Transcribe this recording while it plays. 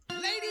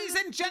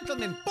Ladies and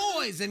gentlemen,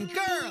 boys and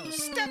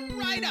girls, step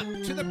right up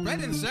to the Bread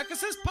and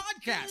Circuses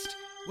podcast,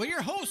 where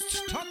your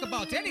hosts talk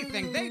about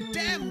anything they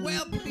damn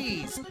well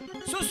please.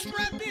 So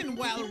strap in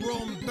while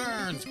Rome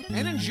burns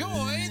and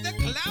enjoy the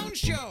clown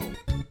show.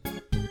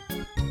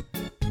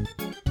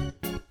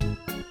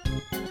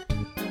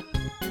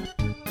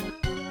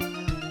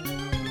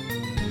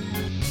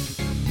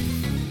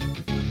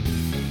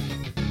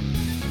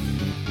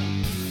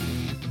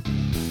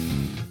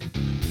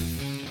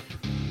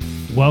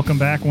 Welcome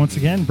back once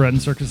again, Bread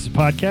and Circuses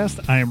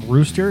podcast. I am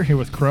Rooster here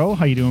with Crow.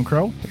 How you doing,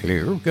 Crow?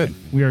 Hello, good.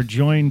 We are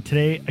joined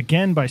today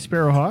again by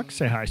Sparrowhawk.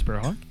 Say hi,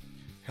 Sparrowhawk.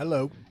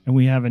 Hello. And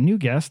we have a new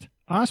guest,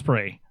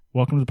 Osprey.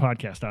 Welcome to the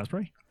podcast,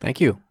 Osprey. Thank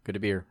you. Good to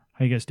be here.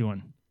 How you guys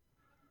doing?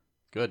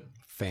 Good.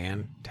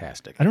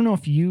 Fantastic. I don't know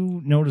if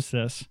you noticed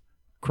this,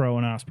 Crow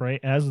and Osprey.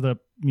 As the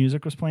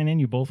music was playing in,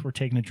 you both were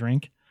taking a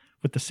drink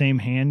with the same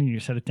hand, and you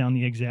set it down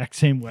the exact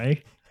same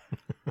way.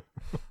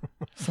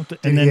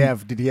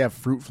 Did he have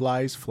fruit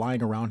flies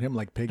flying around him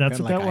like Pigpen? That's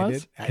what like that I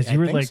was? did? I You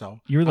were think like, so.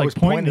 you were I like was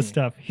pointing at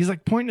stuff. He's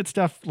like pointing at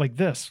stuff like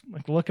this,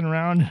 like looking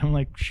around. I'm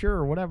like,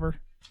 sure, whatever.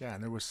 Yeah,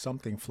 and there was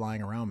something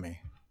flying around me.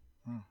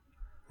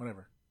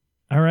 Whatever.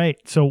 All right.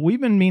 So we've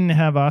been meaning to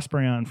have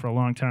Osprey on for a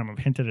long time. I've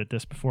hinted at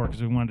this before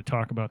because we wanted to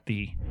talk about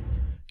the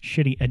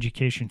shitty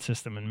education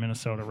system in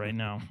Minnesota right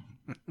now.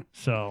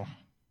 So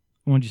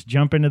we want to just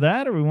jump into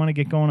that, or we want to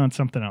get going on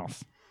something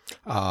else?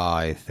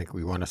 I think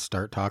we want to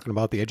start talking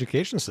about the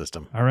education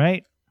system. All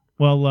right.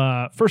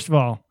 Well, first of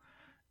all,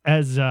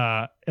 as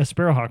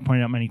Sparrowhawk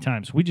pointed out many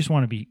times, we just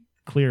want to be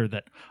clear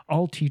that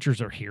all teachers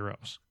are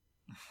heroes,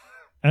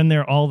 and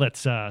they're all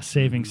that's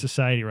saving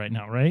society right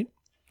now, right?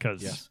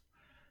 Because Yes.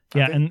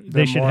 yeah, and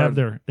they should have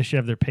more-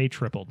 their pay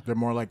tripled. They're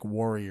more like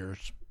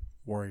warriors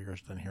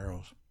than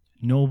heroes.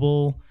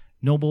 Noble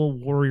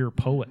warrior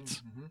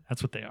poets.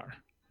 That's what they are.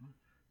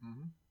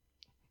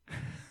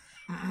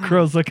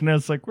 Crow's looking at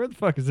us like, where the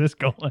fuck is this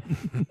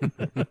going?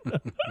 I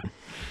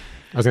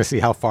was going to see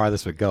how far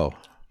this would go.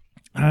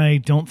 I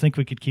don't think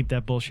we could keep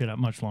that bullshit up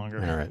much longer.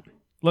 All right.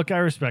 Look, I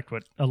respect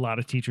what a lot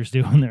of teachers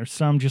do, and there's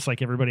some, just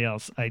like everybody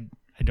else, I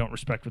don't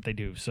respect what they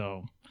do.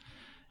 So,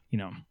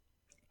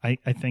 I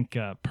think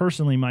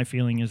personally my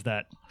feeling is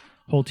that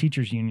whole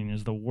teachers union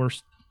is the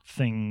worst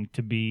thing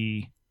to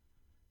be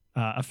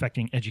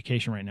affecting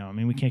education right now. I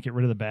mean, we can't get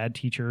rid of the bad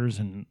teachers,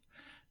 and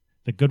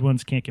the good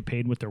ones can't get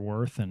paid what they're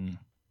worth, and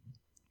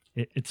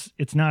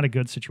it's not a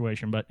good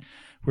situation. But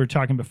we were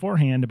talking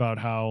beforehand about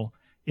how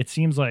it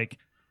seems like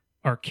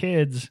our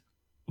kids,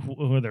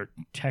 who they're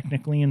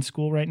technically in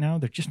school right now,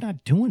 they're just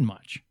not doing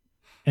much.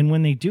 And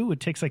when they do, it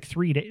takes like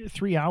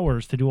 3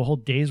 hours to do a whole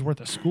day's worth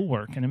of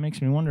schoolwork. And it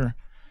makes me wonder,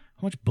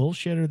 how much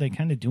bullshit are they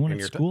kind of doing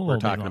at school? We're all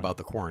day talking long? about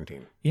the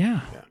quarantine.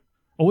 Yeah.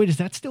 Oh, wait, is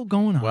that still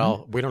going on?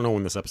 Well, we don't know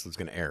when this episode's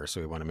going to air,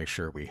 so we want to make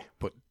sure we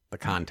put the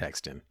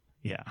context in.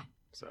 Yeah.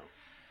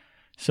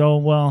 So,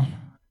 well,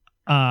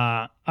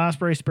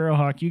 Osprey,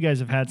 Sparrowhawk, you guys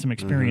have had some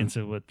experience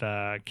with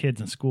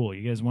kids in school.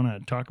 You guys want to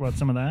talk about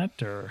some of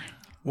that? Or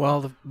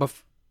Well,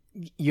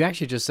 you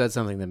actually just said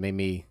something that made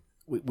me...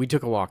 We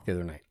took a walk the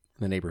other night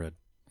in the neighborhood,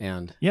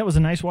 and... Yeah, it was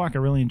a nice walk. I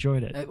really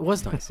enjoyed it. It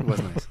was nice. It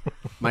was nice.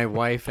 My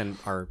wife and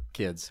our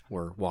kids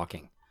were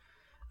walking.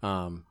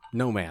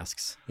 No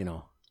masks,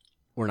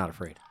 We're not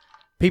afraid.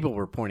 People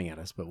were pointing at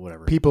us, but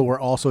whatever. People were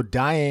also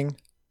dying.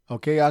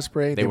 Okay,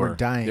 Osprey? They were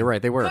dying. They're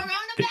right. They were.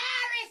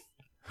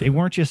 They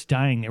weren't just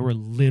dying. They were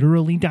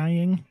literally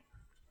dying.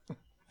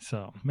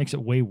 So it makes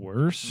it way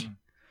worse.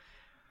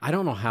 I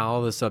don't know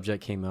how the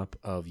subject came up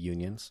of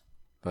unions,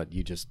 but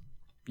you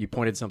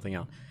pointed something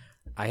out.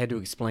 I had to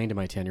explain to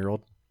my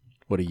 10-year-old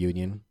what a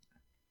union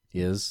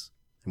is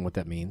and what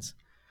that means.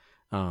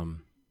 That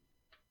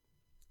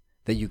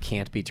you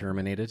can't be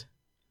terminated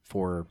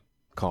for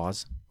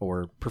cause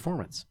or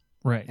performance.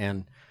 Right.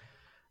 And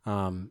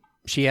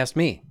she asked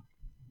me,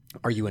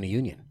 "Are you in a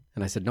union?"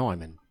 And I said, "No,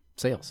 I'm in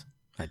sales.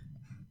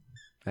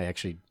 I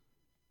actually."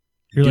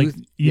 You're do like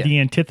the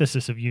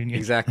antithesis of union.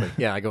 Exactly.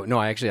 Yeah. I go, "No,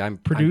 I'm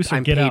Produce or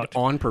I'm get paid out."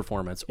 on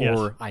performance, Yes.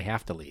 or I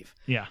have to leave."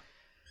 Yeah.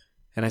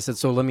 And I said,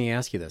 "So let me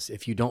ask you this.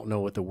 If you don't know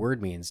what the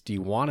word means, do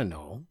you want to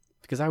know?"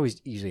 Because I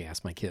always usually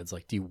ask my kids,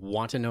 like, "Do you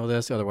want to know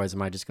this? Otherwise,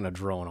 am I just going to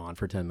drone on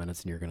for 10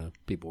 minutes and you're going to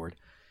be bored?"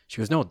 She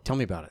goes, "No, tell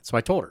me about it." So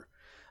I told her.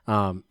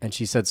 And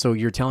she said, "So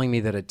you're telling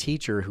me that a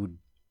teacher who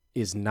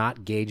is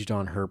not gauged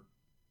on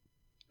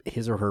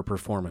his or her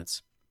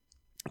performance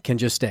can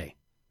just stay?"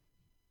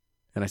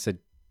 And I said,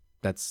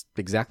 "That's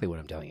exactly what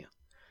I'm telling you."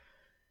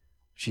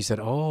 She said,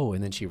 "Oh,"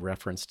 and then she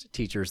referenced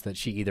teachers that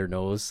she either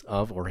knows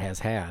of or has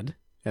had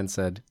and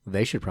said,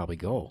 "They should probably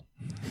go."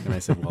 And I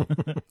said, "Well,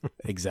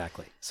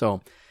 exactly."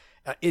 So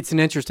it's an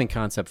interesting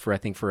concept for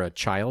a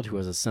child who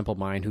has a simple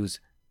mind,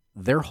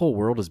 their whole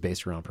world is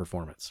based around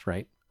performance,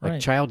 right? Like,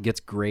 Right. child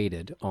gets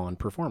graded on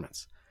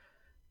performance.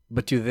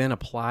 But to then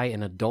apply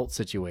an adult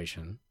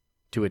situation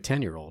to a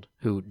 10-year-old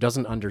who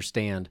doesn't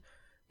understand,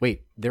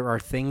 wait, there are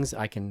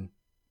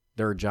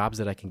jobs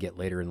that I can get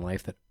later in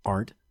life that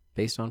aren't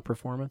based on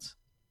performance.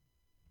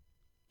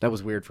 That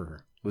was weird for her.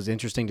 It was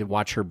interesting to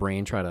watch her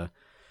brain try to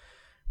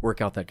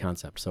work out that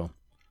concept. So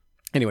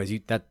anyways,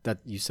 you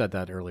said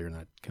that earlier, and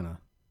that kind of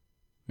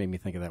made me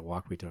think of that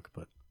walk we took.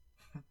 But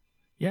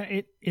Yeah,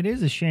 it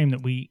is a shame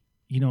that we,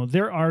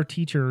 there are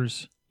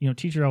teachers,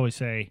 teachers always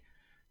say,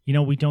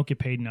 we don't get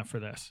paid enough for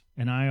this.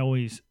 And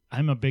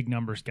I'm a big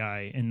numbers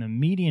guy, and the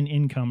median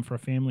income for a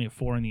family of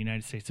 4 in the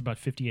United States is about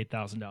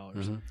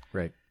 $58,000.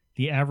 Right.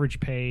 The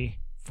average pay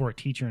for a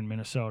teacher in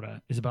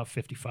Minnesota is about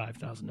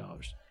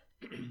 $55,000.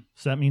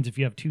 So that means if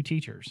you have 2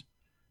 teachers,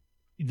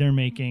 they're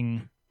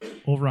making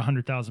over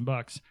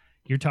 $100,000.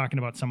 You're talking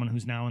about someone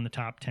who's now in the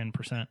top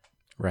 10%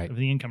 Right. of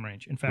the income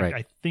range. In fact, Right.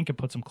 I think it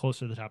puts them closer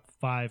to the top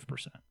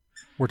 5%.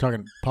 We're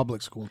talking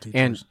public school teachers.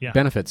 And Yeah.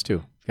 benefits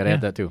too. Got to Yeah.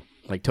 add that too.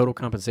 Like total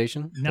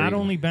compensation. there Not you go.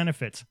 only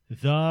benefits,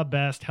 the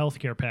best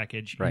healthcare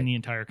package Right. in the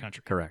entire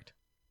country. Correct.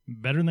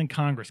 Better than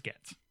Congress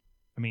gets.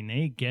 I mean,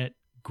 they get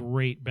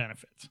great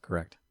benefits.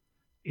 Correct.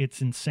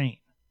 It's insane.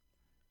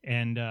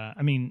 And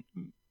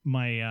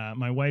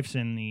my wife's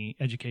in the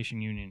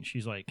education union.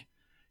 She's like,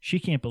 she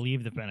can't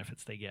believe the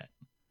benefits they get.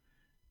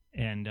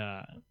 And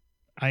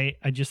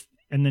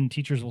and then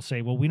teachers will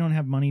say, well, we don't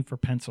have money for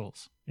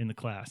pencils in the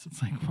class. It's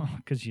like, well,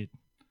 because you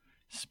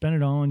spend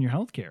it all on your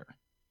health care,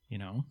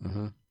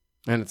 Mm-hmm.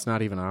 And it's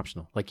not even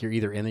optional. Like you're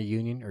either in the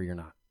union or you're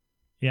not.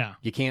 Yeah.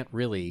 You can't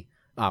really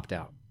opt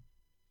out.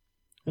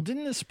 Well,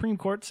 didn't the Supreme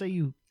Court say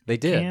you They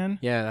did. can?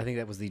 Yeah, I think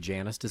that was the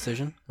Janus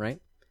decision,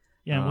 right?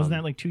 Yeah, wasn't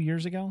that like 2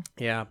 years ago?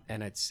 Yeah,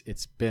 and it's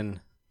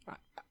been.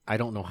 I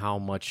don't know how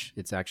much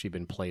it's actually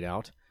been played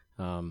out.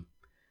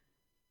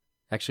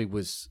 Actually,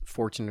 was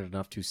fortunate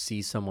enough to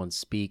see someone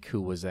speak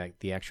who was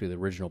the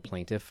original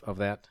plaintiff of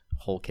that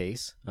whole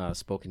case.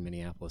 Spoke in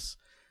Minneapolis,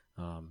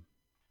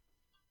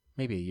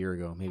 maybe a year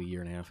ago, maybe a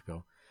year and a half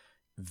ago.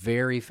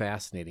 Very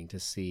fascinating to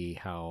see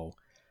how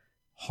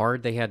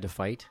hard they had to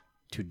fight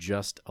to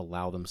just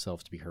allow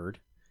themselves to be heard.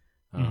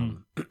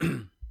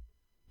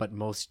 But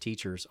most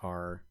teachers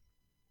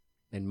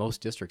in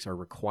most districts are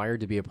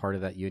required to be a part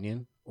of that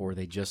union, or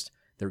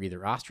they're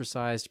either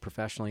ostracized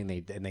professionally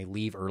and they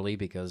leave early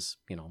because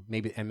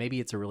maybe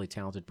it's a really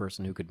talented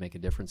person who could make a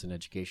difference in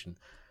education,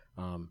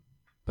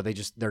 but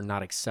they're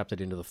not accepted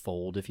into the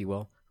fold, if you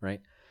will,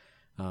 right?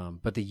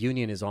 But the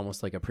union is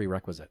almost like a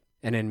prerequisite,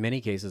 and in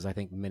many cases, I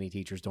think many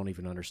teachers don't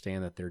even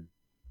understand that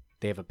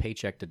they have a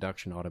paycheck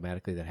deduction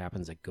automatically that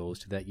happens that goes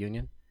to that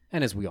union,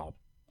 and as we all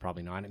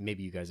probably know, and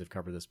maybe you guys have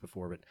covered this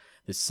before, but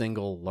the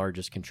single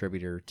largest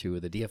contributor to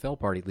the DFL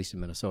party, at least in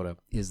Minnesota,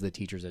 is the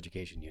Teachers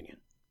Education Union.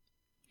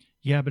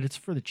 Yeah, but it's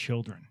for the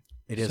children.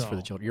 It is for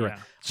the children. You're right.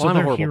 So Well, I'm a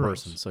they're horrible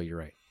heroes. person, so you're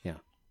right. Yeah.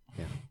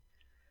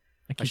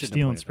 I keep shouldn't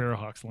stealing have played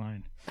Sparrowhawk's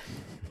line.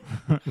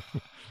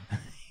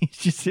 He's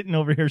just sitting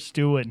over here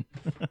stewing.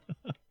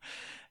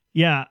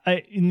 Yeah.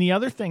 And the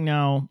other thing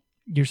now,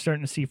 you're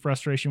starting to see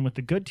frustration with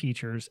the good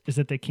teachers is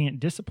that they can't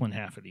discipline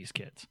half of these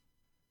kids.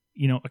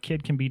 A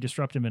kid can be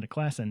disruptive in a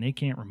class and they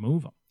can't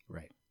remove them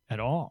Right.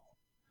 at all.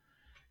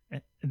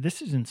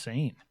 This is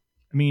insane.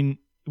 I mean,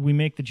 we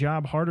make the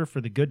job harder for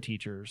the good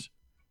teachers,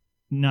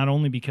 not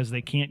only because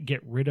they can't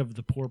get rid of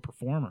the poor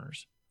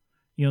performers.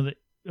 A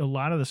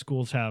lot of the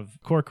schools have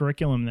core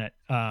curriculum that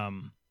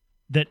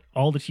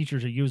all the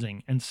teachers are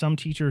using, and some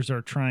teachers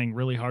are trying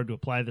really hard to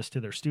apply this to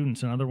their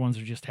students, and other ones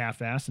are just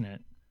half-assing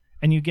it.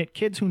 And you get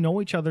kids who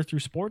know each other through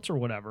sports or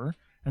whatever,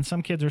 and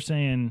some kids are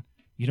saying,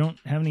 you don't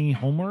have any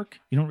homework?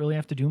 You don't really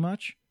have to do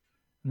much?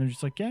 And they're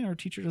just like, yeah, our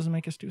teacher doesn't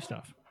make us do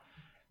stuff.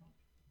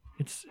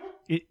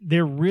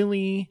 They're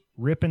really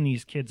ripping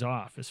these kids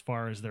off as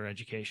far as their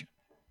education.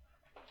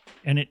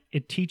 And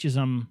it teaches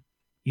them,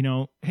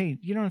 hey,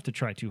 you don't have to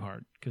try too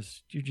hard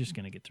because you're just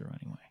going to get through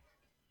anyway.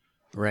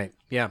 Right.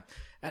 Yeah.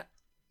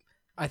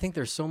 I think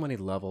there's so many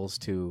levels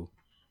to,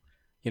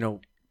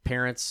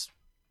 parents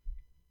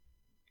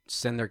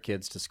send their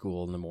kids to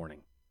school in the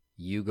morning.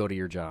 You go to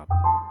your job.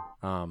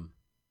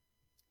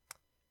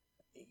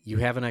 You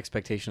have an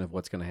expectation of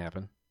what's going to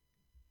happen.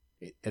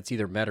 It's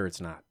either met or it's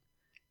not.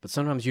 But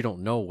sometimes you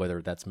don't know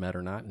whether that's met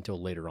or not until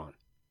later on.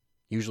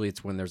 Usually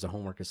it's when there's a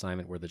homework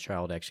assignment where the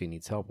child actually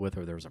needs help with,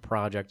 or there's a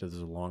project, or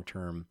there's a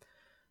long-term,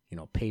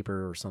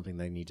 paper or something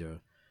they need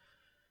to,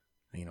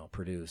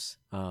 produce.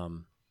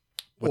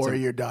 Or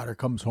your daughter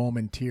comes home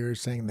in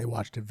tears saying they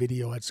watched a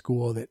video at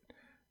school that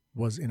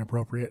was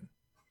inappropriate.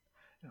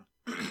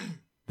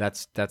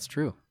 That's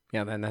true.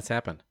 Yeah, and that's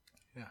happened.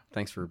 Yeah.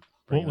 Thanks for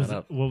bringing that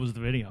up. What was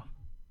the video?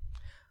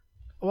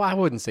 Well, I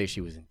wouldn't say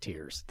she was in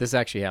tears. This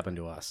actually happened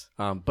to us.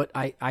 But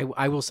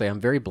I will say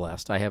I'm very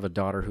blessed. I have a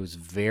daughter who's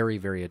very,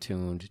 very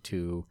attuned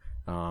to,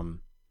 how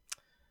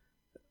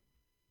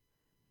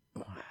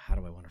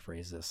do I want to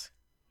phrase this?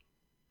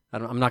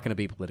 I'm not going to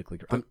be politically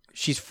correct.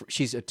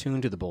 She's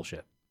attuned to the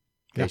bullshit.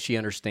 Okay? Yeah. She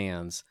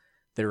understands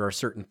there are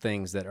certain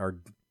things that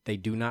they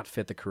do not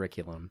fit the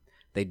curriculum.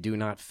 They do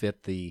not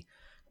fit the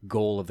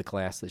goal of the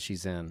class that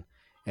she's in.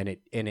 And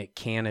it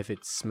can, if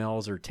it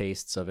smells or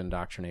tastes of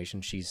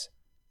indoctrination, she's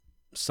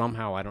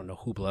somehow, I don't know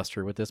who blessed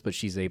her with this, but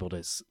she's able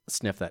to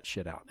sniff that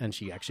shit out. And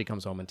she actually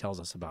comes home and tells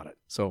us about it.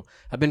 So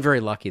I've been very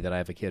lucky that I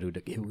have a kid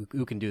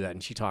who can do that.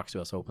 And she talks to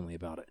us openly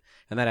about it.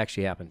 And that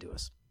actually happened to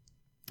us.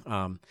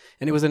 And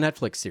it was a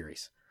Netflix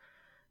series.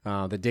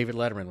 that David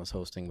Letterman was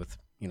hosting with,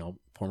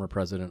 former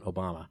President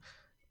Obama,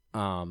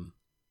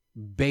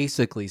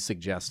 basically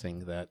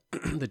suggesting that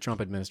the Trump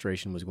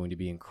administration was going to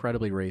be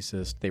incredibly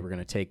racist. They were going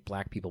to take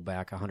black people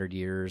back 100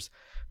 years.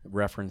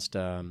 Referenced,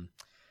 it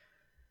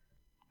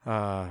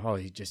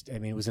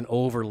was an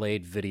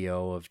overlaid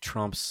video of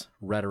Trump's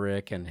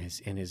rhetoric and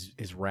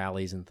his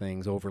rallies and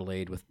things,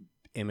 overlaid with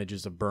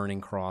images of burning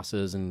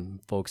crosses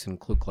and folks in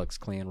Ku Klux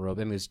Klan robes.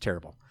 I mean, it was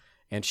terrible.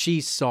 And she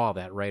saw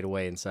that right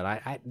away and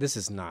said, this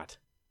is not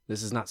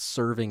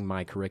serving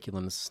my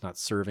curriculum. This is not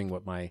serving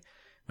what my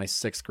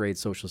sixth grade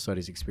social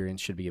studies experience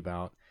should be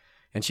about.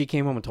 And she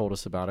came home and told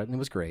us about it, and it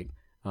was great.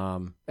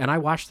 And I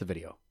watched the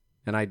video,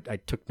 and I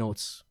took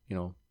notes,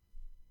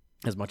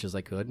 as much as I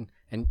could.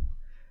 And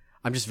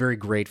I'm just very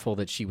grateful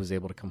that she was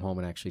able to come home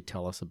and actually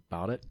tell us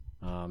about it,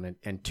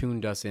 and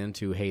tuned us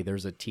into, hey,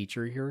 there's a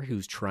teacher here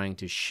who's trying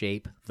to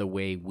shape the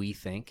way we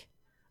think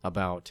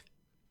about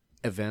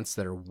events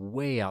that are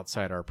way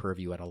outside our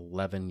purview at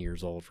 11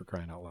 years old, for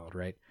crying out loud,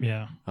 right?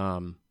 Yeah.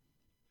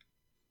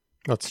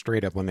 Well, it's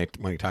straight up when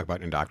you talk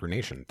about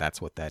indoctrination,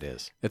 that's what that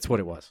is. It's what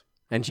it was.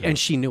 And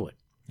she knew it.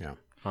 Yeah.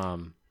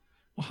 Well,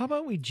 how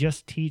about we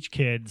just teach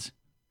kids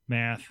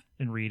math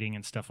and reading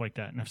and stuff like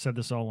that? And I've said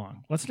this all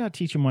along. Let's not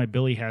teach them why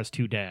Billy has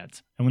two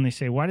dads. And when they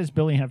say, why does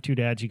Billy have two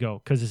dads? You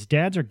go, because his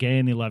dads are gay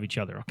and they love each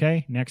other.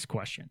 Okay, next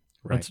question.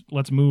 Right.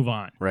 Let's move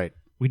on. Right.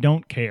 We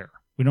don't care.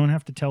 We don't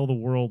have to tell the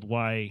world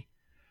why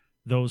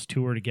those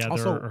two are together.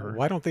 Also,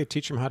 why don't they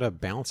teach them how to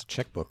balance a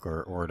checkbook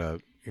or to,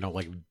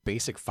 like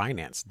basic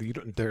finance?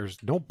 There's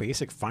no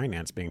basic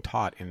finance being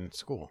taught in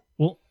school.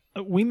 Well,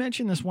 we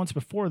mentioned this once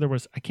before. There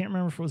was, I can't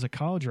remember if it was a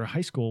college or a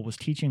high school, was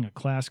teaching a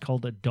class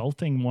called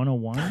Adulting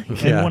 101.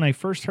 Yeah. And when I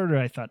first heard it,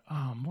 I thought,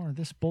 oh, more of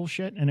this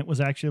bullshit. And it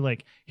was actually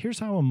like, here's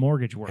how a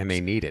mortgage works. And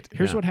they need it.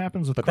 Here's yeah. what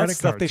happens with But credit that's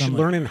stuff cards. they should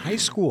learn in high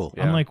school.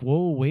 I'm like,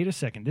 whoa, wait a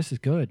second. This is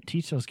good.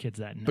 Teach those kids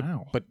that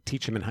now. But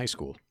teach them in high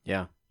school.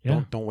 Yeah.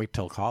 Yeah. Don't wait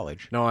till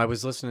college. No, I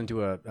was listening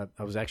to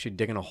I was actually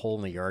digging a hole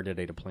in the yard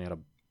today to plant a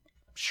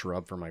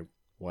shrub for my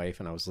wife,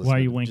 and I was listening. Why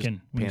are you to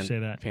winking when you say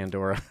that?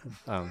 Pandora.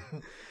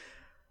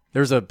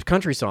 There's a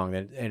country song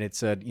and it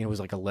said, it was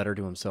like a letter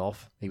to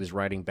himself. He was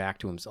writing back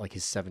to him, like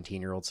his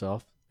 17-year-old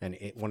self. And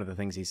one of the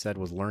things he said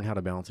was, learn how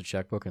to balance a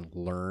checkbook and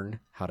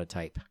learn how to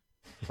type.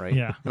 Right.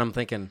 Yeah. And I'm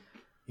thinking,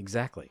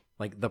 exactly,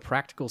 like the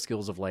practical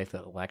skills of life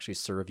that will actually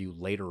serve you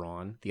later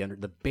on,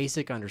 the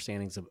basic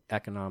understandings of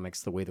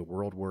economics, the way the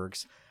world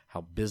works,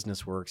 how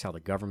business works, how the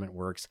government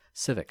works,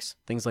 civics,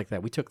 things like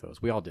that. We took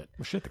those. We all did.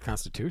 Well, shit, the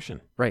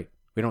Constitution. Right.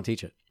 We don't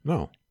teach it.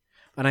 No.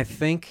 And I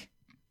think,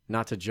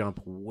 not to jump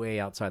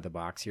way outside the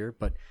box here,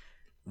 but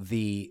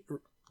the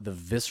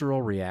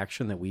visceral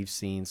reaction that we've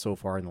seen so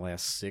far in the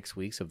last 6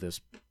 weeks of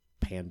this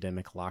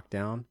pandemic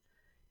lockdown,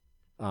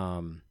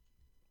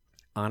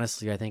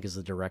 honestly, I think is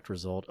the direct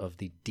result of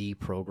the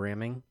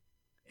deprogramming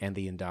and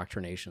the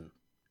indoctrination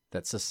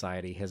that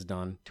society has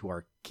done to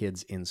our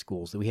kids in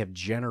schools. That we have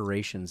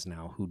generations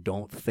now who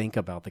don't think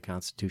about the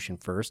Constitution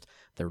first,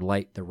 their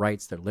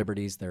rights, their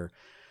liberties, their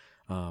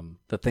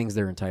the things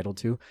they're entitled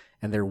to,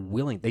 and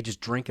they just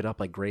drink it up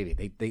like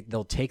gravy.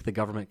 They'll take the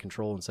government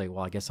control and say,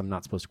 well, I guess I'm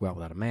not supposed to go out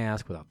without a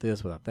mask, without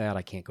this, without that.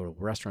 I can't go to a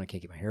restaurant. I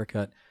can't get my hair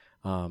cut.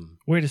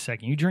 Wait a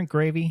second. You drink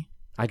gravy?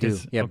 I do.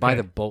 Yeah, by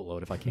the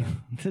boatload if I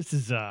can. This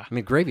is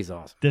gravy's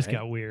awesome. This right?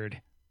 got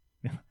weird.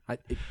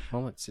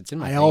 It's in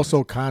my I veins.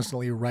 also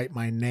constantly write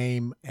my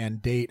name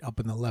and date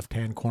up in the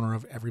left-hand corner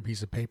of every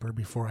piece of paper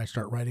before I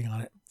start writing on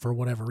it for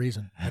whatever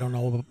reason. I don't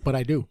know, but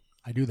I do.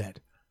 I do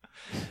that.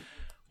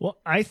 Well,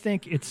 I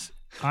think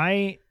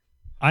I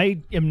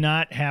am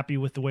not happy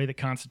with the way the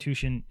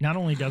Constitution not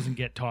only doesn't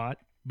get taught,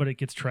 but it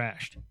gets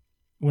trashed.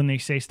 When they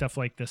say stuff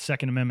like the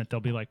Second Amendment, they'll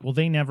be like, well,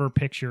 they never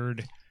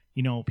pictured,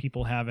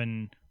 people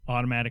having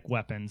automatic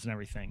weapons and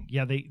everything.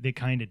 Yeah, they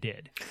kind of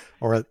did.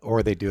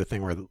 Or they do a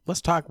thing where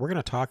we're going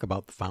to talk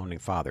about the founding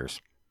fathers.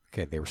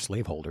 Okay, they were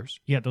slaveholders.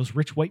 Yeah, those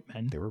rich white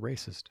men. They were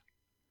racist.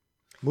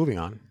 Moving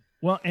on.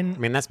 Well, and I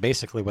mean, that's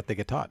basically what they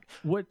get taught.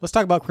 what Let's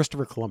talk about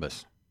Christopher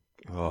Columbus.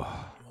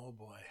 Oh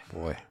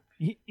boy.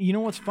 you know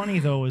what's funny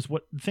though is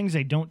what things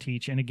they don't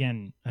teach. And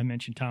again, I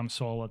mentioned Tom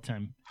Sowell all the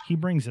time. He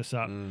brings this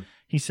up.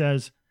 He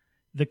says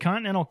the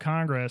Continental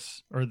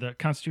Congress or the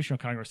Constitutional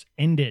Congress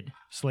ended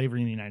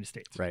slavery in the United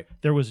States. Right.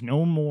 There was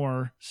no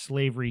more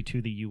slavery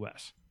to the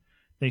U.S.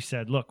 They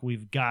said, look,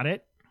 we've got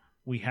it.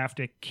 We have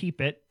to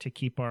keep it to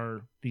keep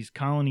these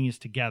colonies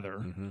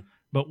together,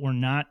 but we're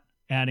not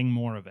adding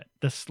more of it.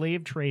 The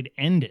slave trade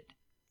ended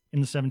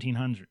in the 1700s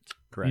in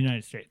the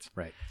United States.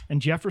 Right.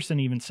 And Jefferson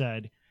even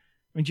said,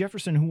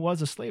 Jefferson, who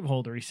was a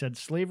slaveholder, he said,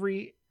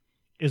 slavery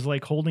is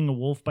like holding a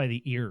wolf by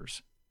the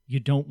ears. You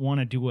don't want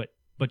to do it,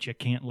 but you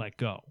can't let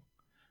go.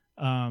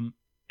 And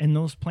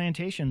those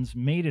plantations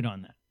made it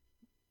on that.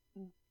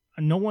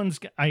 No one's,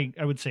 I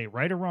would say,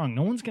 right or wrong,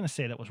 no one's going to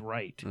say that was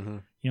right,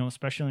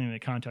 especially in the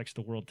context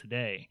of the world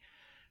today.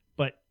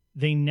 But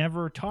they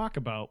never talk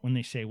about when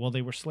they say, well,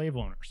 they were slave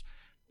owners.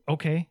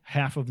 Okay,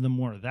 half of them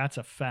were. That's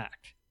a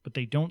fact. But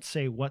they don't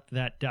say what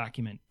that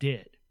document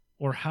did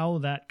or how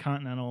that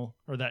continental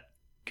or that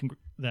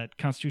that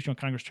Constitutional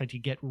Congress tried to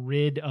get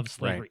rid of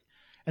slavery. Right.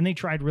 And they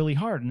tried really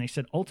hard. And they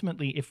said,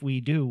 ultimately, if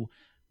we do,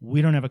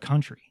 we don't have a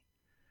country.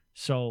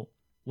 So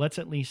let's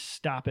at least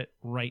stop it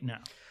right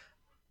now.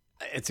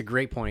 It's a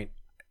great point.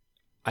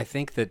 I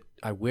think that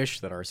I wish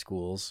that our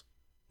schools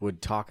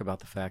would talk about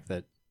the fact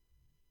that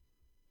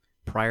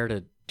prior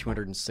to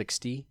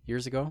 260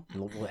 years ago,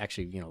 well,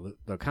 actually,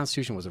 the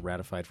Constitution was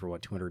ratified for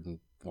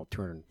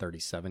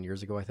 237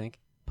 years ago, I think,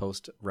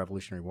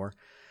 post-Revolutionary War.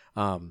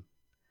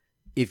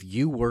 If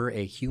you were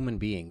a human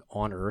being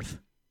on Earth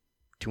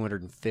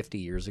 250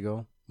 years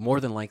ago, more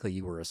than likely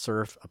you were a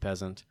serf, a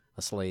peasant,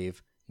 a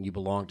slave, and you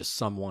belonged to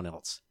someone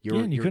else.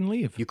 And you couldn't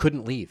leave. You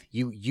couldn't leave.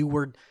 You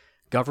were,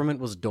 government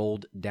was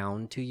doled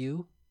down to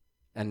you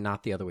and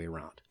not the other way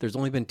around. There's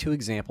only been 2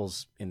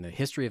 examples in the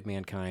history of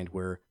mankind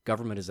where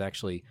government is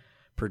actually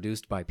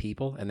produced by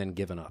people and then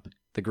given up.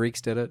 The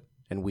Greeks did it,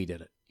 and we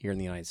did it here in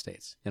the United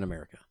States, in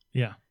America.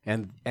 Yeah.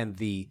 And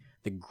the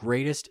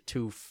greatest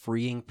 2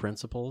 freeing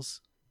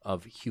principles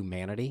of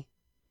humanity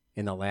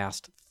in the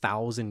last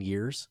 1,000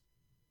 years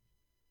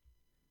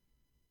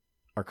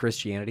are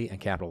Christianity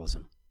and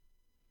capitalism.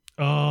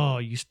 Oh,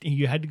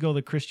 you had to go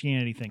the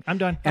Christianity thing. I'm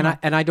done.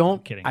 I don't.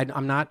 I'm kidding.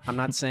 I'm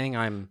not saying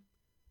I'm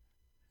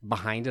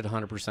behind it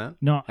 100%.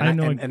 No, and I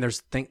know. And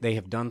they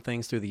have done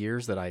things through the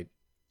years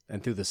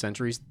and through the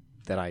centuries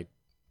that I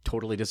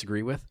totally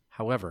disagree with.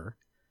 However,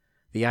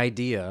 the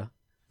idea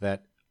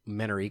that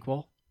men are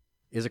equal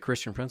is a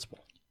Christian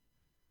principle,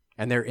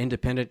 and they're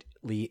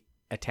independently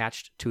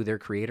attached to their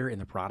creator in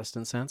the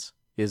Protestant sense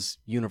is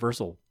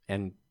universal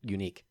and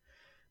unique.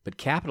 But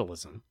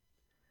capitalism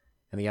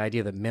and the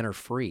idea that men are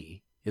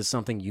free is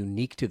something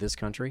unique to this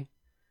country.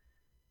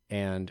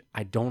 And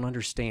I don't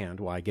understand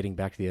why, getting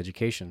back to the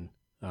education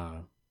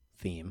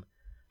theme,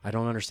 I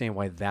don't understand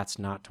why that's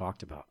not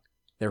talked about.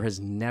 There has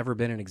never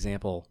been an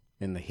example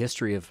in the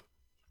history of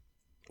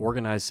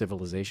organized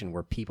civilization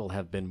where people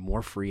have been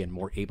more free and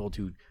more able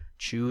to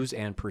choose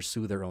and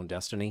pursue their own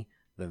destiny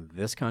than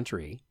this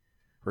country,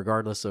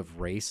 regardless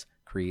of race,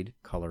 creed,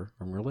 color,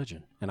 and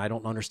religion. And I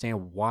don't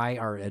understand why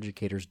our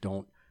educators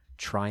don't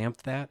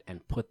triumph that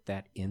and put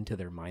that into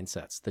their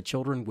mindsets. The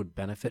children would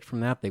benefit from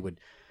that.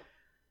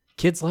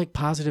 Kids like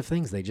positive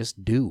things. They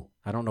just do.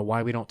 I don't know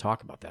why we don't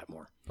talk about that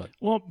more.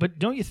 But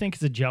don't you think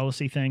it's a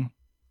jealousy thing?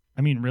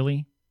 I mean,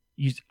 really?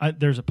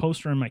 There's a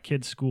poster in my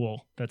kid's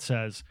school that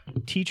says,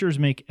 teachers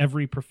make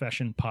every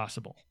profession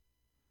possible.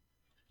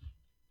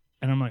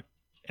 And I'm like,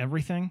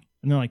 everything?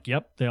 And they're like,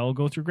 yep, they all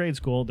go through grade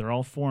school. They're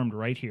all formed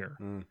right here.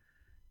 Mm.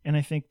 And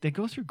I think they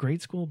go through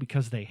grade school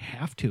because they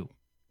have to,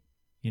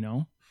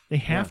 They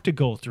have to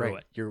go through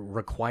it. You're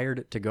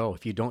required to go.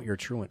 If you don't, you're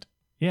truant.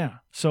 Yeah.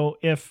 So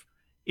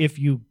if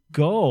you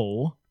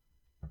go,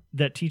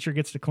 that teacher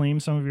gets to claim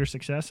some of your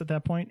success at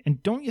that point.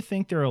 And don't you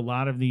think there are a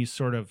lot of these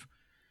sort of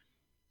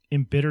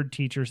embittered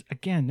teachers?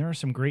 Again, there are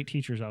some great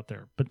teachers out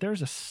there, but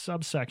there's a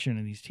subsection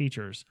of these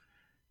teachers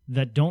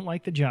that don't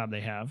like the job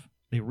they have.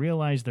 They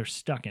realize they're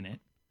stuck in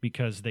it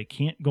because they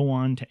can't go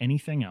on to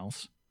anything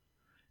else.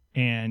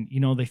 And,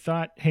 they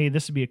thought, hey,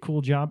 this would be a cool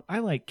job. I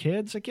like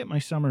kids. I get my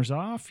summers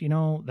off,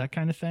 that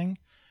kind of thing.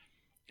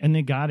 And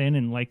they got in,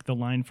 and like the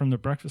line from The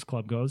Breakfast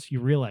Club goes,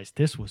 you realize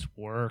this was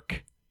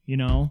work,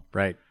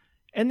 Right.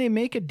 And they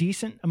make a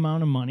decent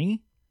amount of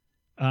money.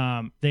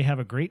 They have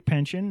a great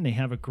pension. They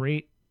have a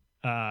great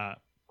healthcare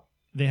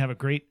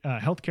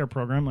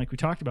program, like we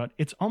talked about.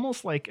 It's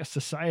almost like a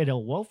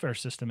societal welfare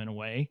system in a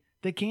way.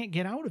 They can't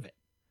get out of it.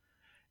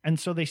 And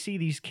so they see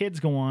these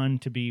kids go on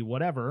to be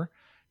whatever.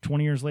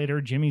 20 years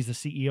later, Jimmy's the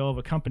CEO of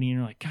a company, and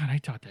you're like, God, I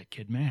taught that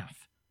kid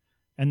math.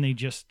 And they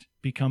just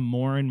become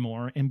more and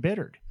more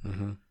embittered.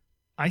 Mm-hmm.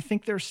 I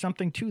think there's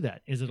something to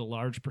that. Is it a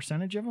large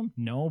percentage of them?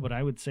 No, but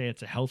I would say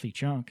it's a healthy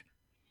chunk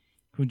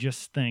who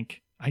just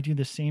think, I do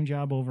the same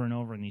job over and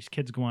over, and these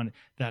kids go on,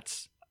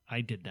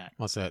 I did that.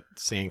 What's that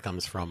saying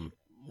comes from?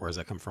 Where does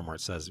that come from? Where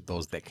it says,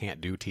 those that can't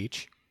do,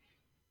 teach?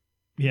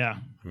 Yeah.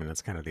 I mean,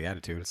 that's kind of the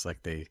attitude. It's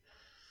like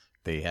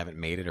they haven't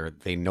made it, or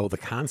they know the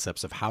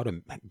concepts of how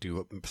to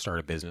start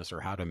a business or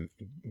how to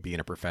be in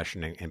a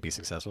profession and be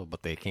successful,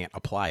 but they can't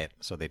apply it.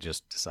 So they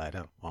just decide,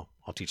 oh, well,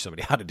 I'll teach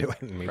somebody how to do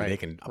it, and maybe they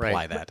can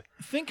apply that.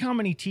 But think how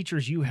many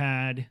teachers you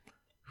had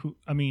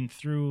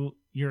through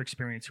your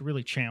experience, who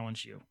really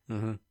challenged you,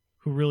 mm-hmm.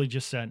 who really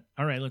just said,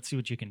 all right, let's see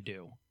what you can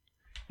do.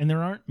 And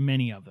there aren't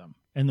many of them.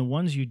 And the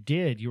ones you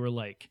did, you were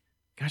like,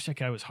 gosh, that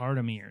guy was hard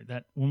on me, or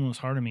that woman was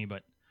hard on me,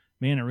 but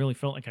man, I really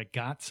felt like I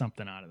got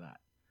something out of that.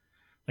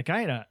 Like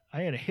I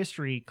had a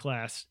history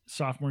class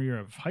sophomore year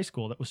of high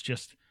school that was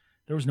just,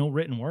 there was no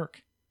written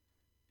work.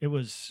 It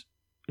was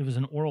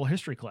an oral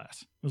history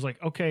class. It was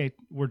like, okay,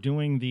 we're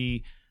doing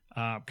the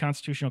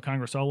Constitutional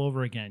Congress all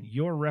over again.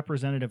 Your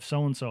representative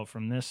so-and-so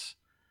from this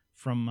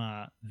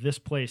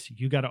place,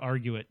 you got to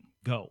argue it,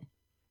 go.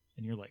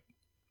 And you're like,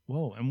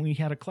 whoa. And we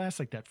had a class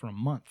like that for a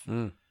month.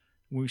 Mm.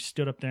 We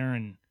stood up there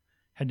and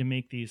had to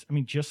make these,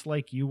 just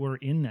like you were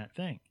in that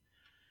thing.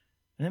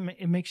 And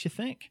it makes you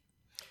think.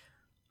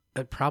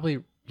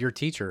 Probably your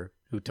teacher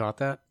who taught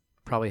that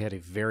probably had a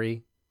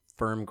very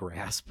firm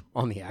grasp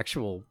on the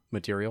actual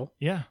material.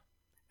 Yeah.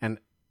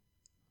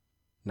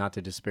 not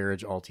to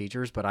disparage all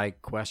teachers, but I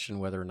question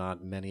whether or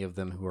not many of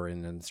them who are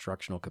in an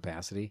instructional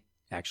capacity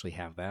actually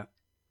have that.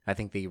 I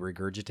think they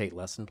regurgitate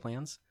lesson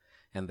plans,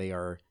 and they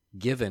are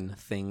given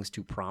things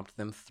to prompt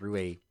them through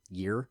a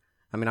year.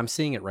 I mean, I'm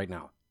seeing it right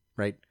now,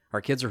 right?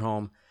 Our kids are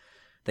home.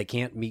 They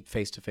can't meet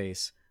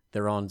face-to-face.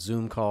 They're on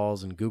Zoom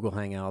calls and Google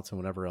Hangouts and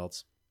whatever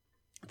else.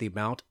 The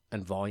amount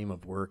and volume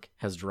of work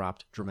has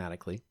dropped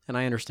dramatically. And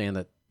I understand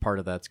that part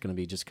of that's going to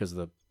be just because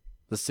of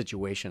the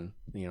situation,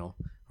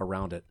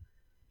 around it.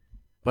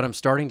 But I'm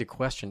starting to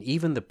question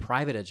even the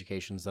private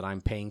educations that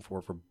I'm paying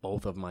for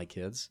both of my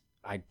kids.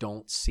 I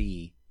don't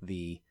see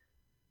the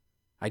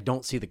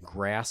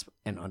grasp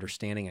and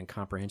understanding and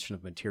comprehension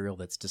of material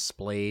that's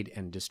displayed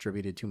and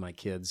distributed to my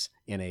kids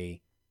in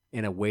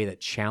a way that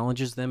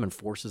challenges them and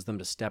forces them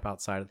to step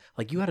outside.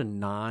 Like, you had a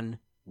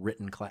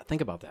non-written class.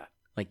 Think about that.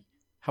 Like,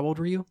 how old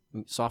were you?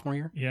 Sophomore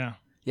year? Yeah.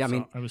 Yeah,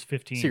 So I was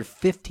 15. So you're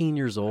 15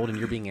 years old and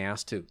you're being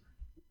asked to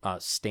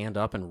stand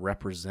up and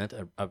represent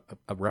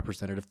a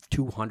representative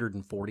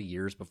 240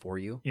 years before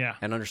you. Yeah.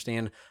 And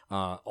understand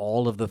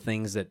all of the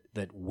things that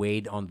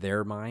weighed on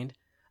their mind.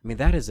 I mean,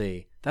 that's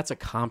a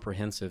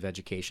comprehensive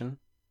education.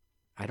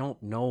 I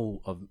don't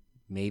know of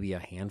maybe a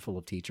handful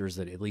of teachers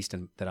that, at least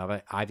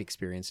that I've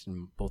experienced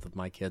in both of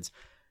my kids,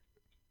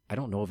 I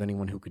don't know of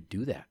anyone who could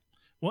do that.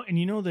 Well, and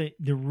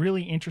the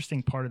really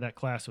interesting part of that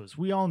class was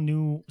we all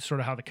knew sort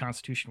of how the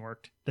Constitution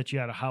worked, that you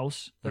had a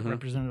House that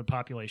represented the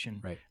population,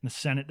 Right. and the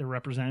Senate that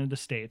represented the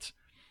states,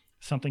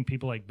 something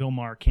people like Bill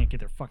Maher can't get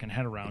their fucking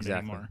head around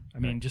Exactly. anymore. I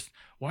mean, just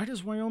why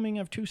does Wyoming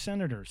have 2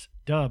 senators?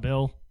 Duh,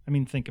 Bill. I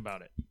mean, think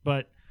about it.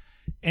 But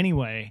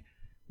anyway,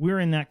 we're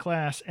in that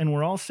class, and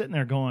we're all sitting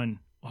there going,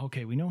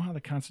 okay, we know how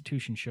the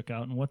Constitution shook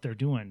out and what they're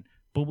doing,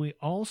 but we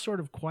all sort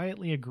of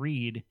quietly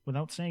agreed,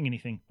 without saying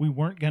anything, we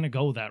weren't going to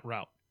go that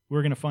route. We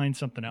were going to find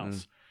something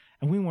else.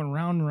 And we went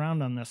round and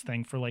round on this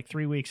thing for like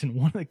 3 weeks, and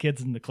one of the kids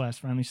in the class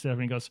finally stood up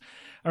and he goes,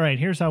 all right,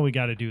 here's how we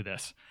got to do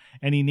this.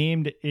 And he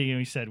named,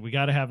 he said, we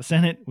got to have a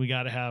Senate, we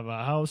got to have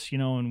a House,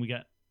 and we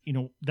got,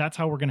 that's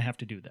how we're going to have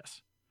to do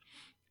this.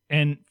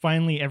 And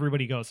finally,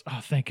 everybody goes,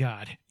 oh, thank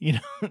God.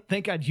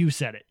 Thank God you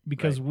said it,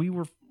 because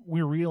Right.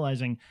 we're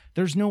realizing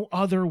there's no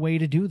other way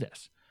to do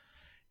this.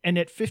 And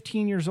at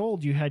 15 years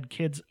old, you had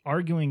kids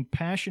arguing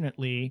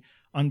passionately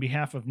on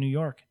behalf of New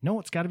York. No,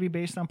 it's got to be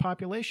based on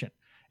population.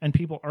 And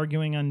people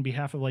arguing on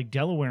behalf of like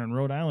Delaware and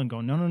Rhode Island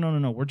going,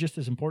 no, we're just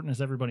as important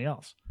as everybody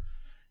else.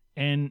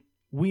 And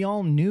we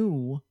all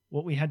knew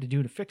what we had to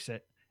do to fix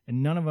it.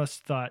 And none of us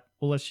thought,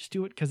 well, let's just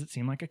do it because it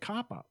seemed like a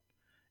cop-out.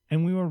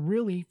 And we were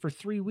really, for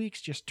 3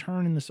 weeks, just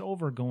turning this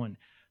over going,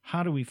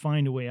 how do we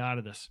find a way out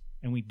of this?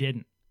 And we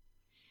didn't.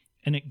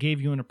 And it gave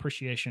you an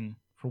appreciation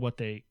for what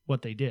they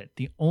did.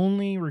 The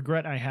only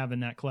regret I have in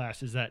that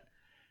class is that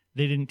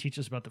they didn't teach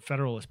us about the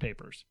Federalist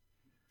Papers,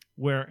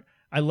 where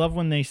I love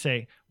when they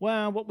say,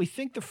 well, what we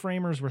think the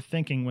framers were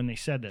thinking when they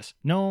said this.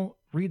 No,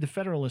 read the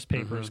Federalist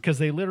Papers, because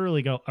they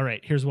literally go, all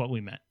right, here's what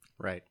we meant.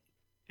 Right.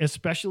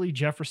 Especially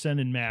Jefferson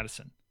and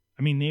Madison.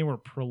 I mean, they were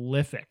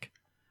prolific,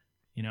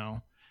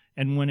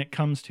 And when it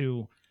comes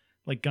to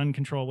like gun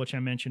control, which I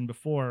mentioned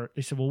before,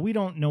 they said, well, we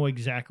don't know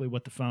exactly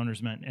what the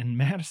founders meant. And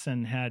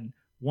Madison had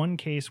one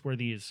case where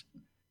these,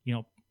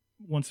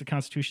 once the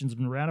Constitution's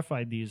been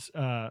ratified, these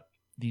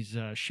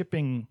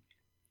shipping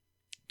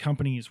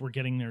companies were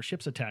getting their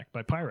ships attacked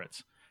by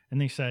pirates.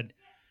 And they said,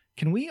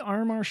 can we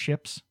arm our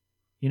ships?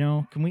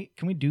 Can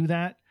we do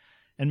that?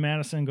 And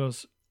Madison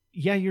goes,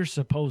 yeah, you're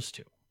supposed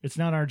to. It's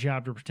not our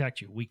job to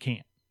protect you. We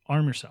can't.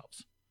 Arm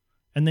yourselves.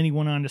 And then he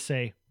went on to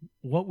say,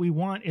 what we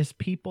want is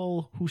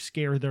people who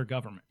scare their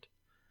government.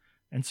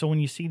 And so when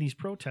you see these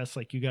protests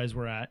like you guys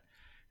were at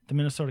the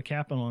Minnesota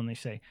Capitol, and they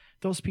say,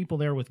 those people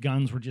there with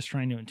guns were just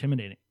trying to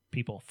intimidate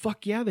people.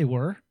 Fuck yeah, they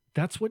were.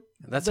 That's how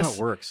it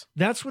works.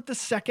 That's what the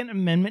Second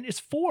Amendment is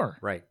for.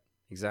 Right.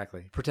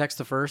 Exactly. Protects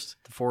the First,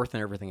 the Fourth,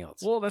 and everything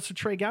else. Well, that's what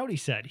Trey Gowdy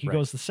said. He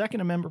goes, the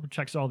Second Amendment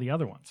protects all the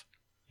other ones,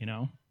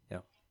 Yeah.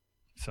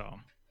 So.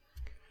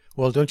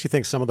 Well, don't you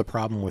think some of the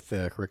problem with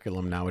the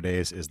curriculum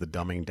nowadays is the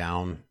dumbing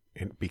down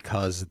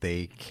because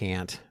they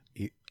can't,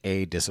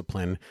 A,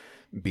 discipline,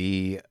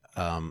 B,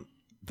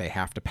 they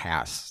have to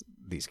pass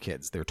these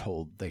kids. They're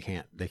told they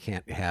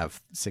can't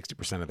have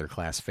 60% of their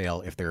class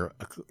fail if they're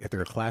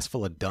a class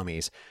full of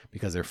dummies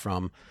because they're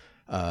from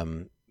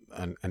an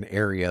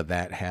area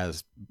that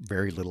has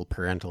very little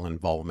parental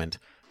involvement.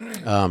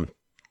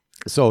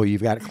 So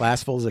you've got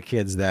classfuls of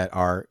kids that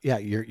are,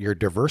 you're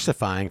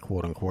diversifying,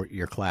 quote unquote,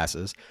 your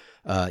classes.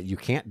 You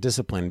can't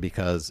discipline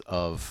because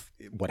of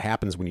what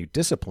happens when you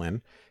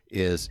discipline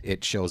is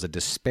it shows a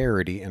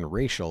disparity in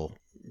racial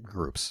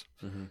groups.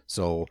 Mm-hmm.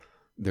 So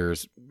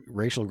there's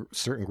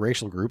certain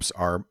racial groups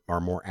are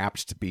more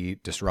apt to be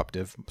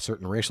disruptive.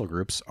 Certain racial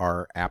groups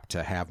are apt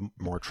to have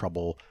more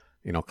trouble,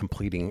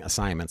 completing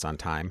assignments on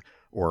time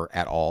or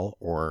at all,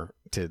 or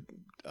to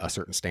a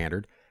certain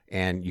standard.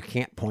 And you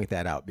can't point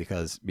that out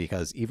because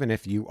even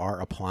if you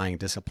are applying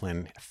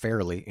discipline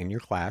fairly in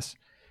your class,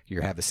 you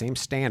have the same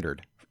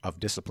standard of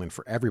discipline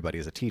for everybody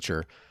as a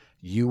teacher.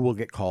 you will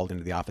get called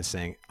into the office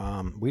saying,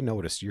 we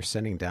noticed you're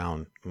sending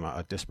down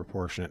a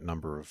disproportionate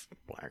number of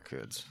black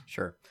kids.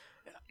 Sure.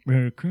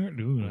 We can't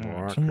do that.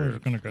 Market. Somebody's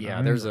gonna go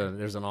Yeah, down.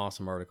 there's an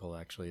awesome article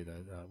actually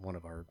that one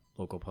of our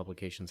local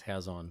publications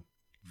has on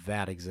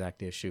that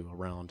exact issue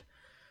around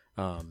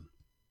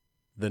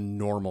the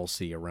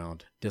normalcy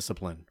around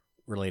discipline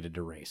related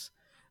to race.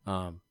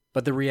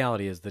 But the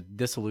reality is the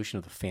dissolution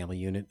of the family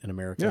unit in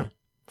America. Yeah,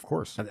 of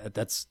course.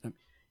 That's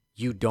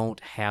you don't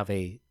have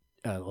a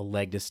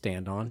leg to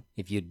stand on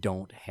if you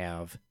don't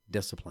have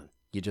discipline.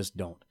 You just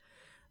don't.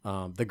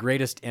 The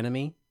greatest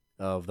enemy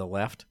of the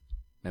left,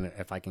 and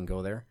if I can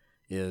go there,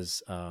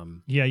 is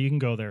Yeah, you can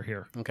go there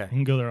here. okay. You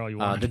can go there all you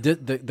want.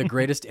 The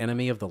greatest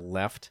enemy of the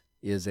left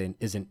is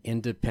an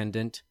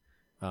independent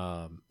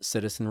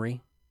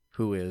citizenry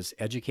who is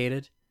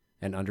educated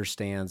and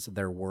understands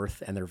their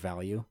worth and their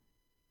value,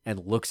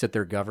 and looks at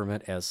their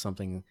government as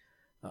something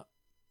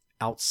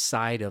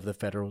outside of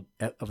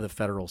the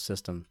federal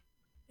system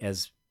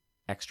as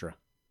extra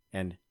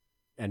and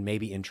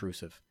maybe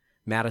intrusive.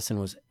 Madison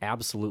was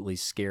absolutely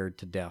scared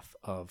to death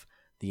of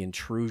the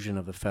intrusion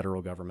of the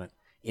federal government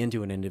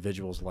into an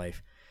individual's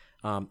life.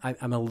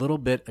 I'm a little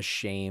bit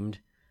ashamed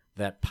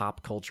that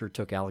pop culture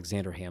took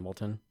Alexander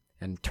Hamilton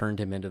and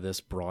turned him into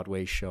this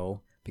Broadway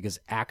show, because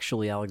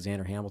actually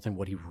Alexander Hamilton,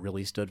 what he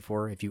really stood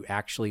for, if you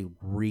actually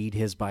read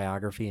his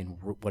biography and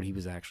what he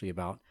was actually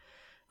about,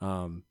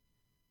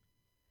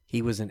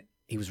 he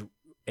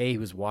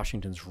was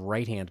Washington's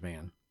right-hand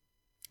man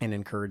and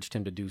encouraged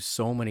him to do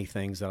so many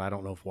things that I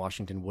don't know if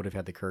Washington would have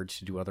had the courage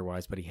to do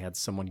otherwise, but he had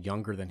someone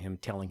younger than him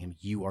telling him,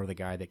 you are the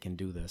guy that can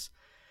do this.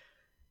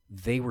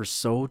 They were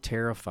so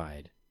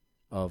terrified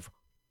of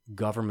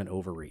government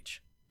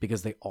overreach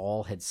because they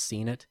all had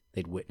seen it,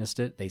 they'd witnessed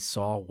it, they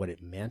saw what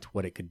it meant,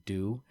 what it could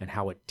do, and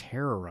how it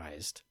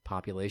terrorized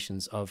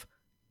populations of,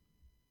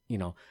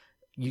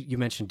 you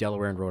mentioned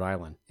Delaware and Rhode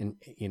Island in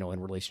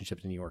relationship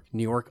to New York.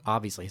 New York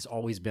obviously has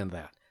always been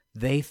that.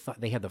 They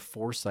thought they had the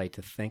foresight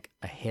to think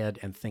ahead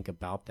and think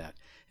about that.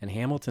 And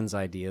Hamilton's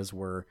ideas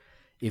were,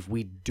 if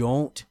we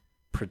don't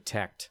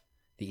protect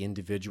the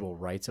individual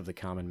rights of the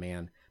common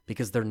man,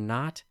 because they're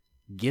not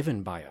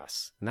given by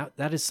us, and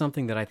that is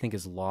something that I think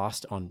is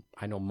lost on,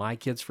 I know my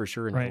kids for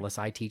sure, and Right. unless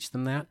I teach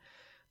them that,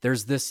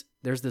 there's this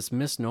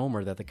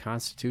misnomer that the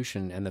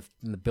Constitution and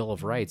the Bill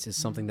of Rights is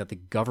something that the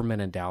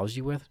government endows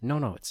you with.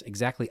 No, it's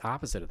exactly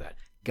opposite of that.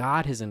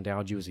 God has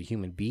endowed you as a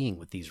human being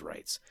with these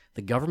rights.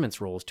 The government's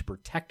role is to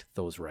protect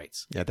those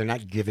rights. Yeah, they're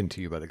not given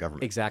to you by the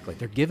government. Exactly.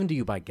 They're given to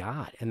you by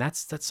God. And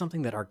that's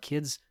something that our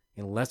kids,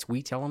 unless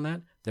we tell them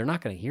that, they're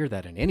not going to hear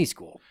that in any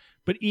school.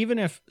 But even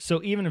if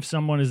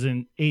someone is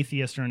an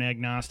atheist or an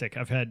agnostic,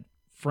 I've had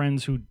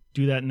friends who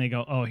do that and they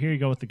go, oh, here you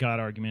go with the God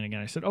argument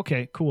again. I said,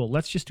 okay, cool.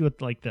 Let's just do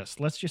it like this.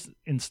 Let's just,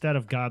 instead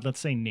of God, let's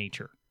say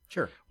nature.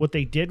 Sure. What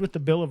they did with the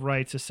Bill of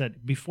Rights is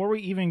said, before we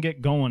even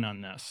get going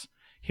on this,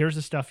 here's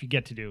the stuff you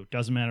get to do.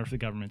 Doesn't matter if the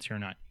government's here or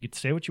not. You get to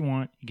say what you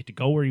want. You get to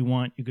go where you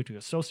want. You get to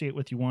associate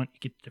with you want. You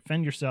get to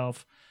defend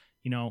yourself.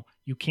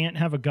 You can't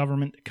have a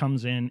government that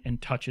comes in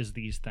and touches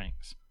these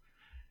things.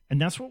 And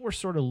that's what we're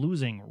sort of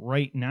losing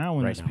right now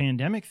in this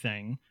pandemic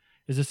thing,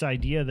 is this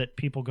idea that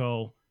people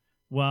go,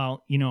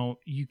 well,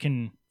 you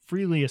can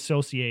freely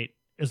associate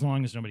as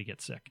long as nobody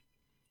gets sick.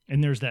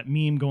 And there's that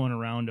meme going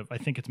around of, I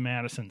think it's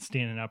Madison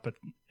standing up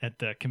at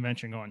the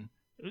convention going,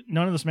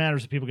 none of this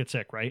matters if people get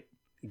sick, right?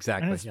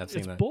 Exactly. And Yeah, I've seen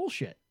it's that.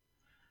 bullshit.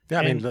 Yeah,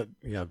 I And- mean,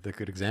 the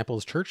good example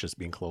is churches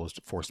being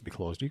forced to be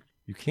closed.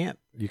 You can't.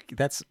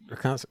 That's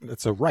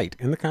a right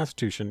in the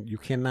Constitution. You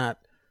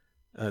cannot.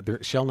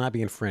 There shall not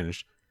be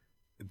infringed.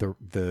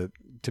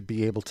 To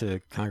be able to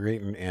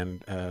congregate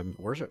and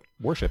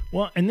Worship.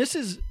 Well, and this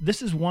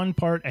is one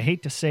part, I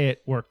hate to say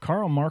it, where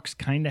Karl Marx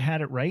kind of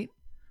had it right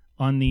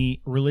on the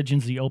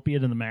religion's the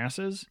opiate of the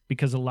masses,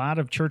 because a lot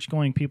of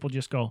church-going people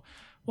just go,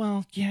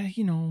 well, yeah,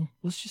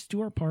 let's just do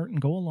our part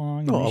and go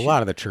along. No, a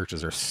lot of the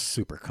churches are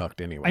super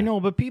cucked anyway. I know,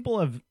 but people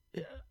have,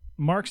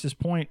 Marx's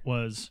point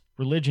was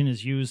religion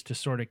is used to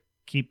sort of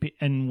keep,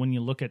 and when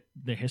you look at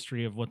the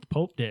history of what the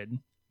Pope did,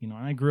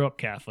 I grew up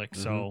Catholic,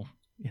 so,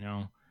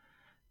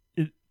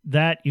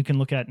 that you can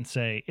look at and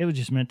say it was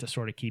just meant to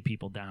sort of keep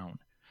people down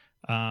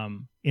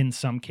in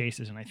some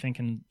cases. And I think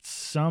in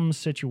some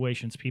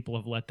situations, people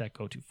have let that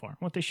go too far.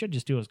 What they should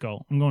just do is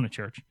go, I'm going to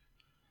church,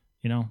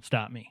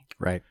 stop me.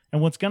 Right.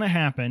 And what's going to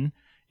happen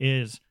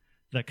is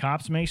the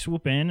cops may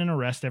swoop in and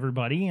arrest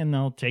everybody, and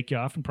they'll take you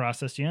off and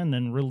process you and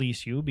then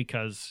release you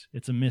because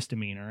it's a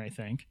misdemeanor, I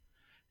think.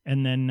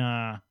 And then,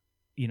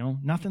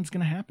 nothing's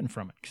going to happen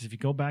from it. Because if you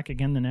go back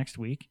again the next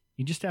week,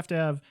 you just have to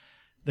have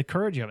the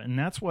courage of it. And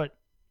that's what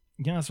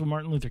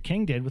Martin Luther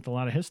King did with a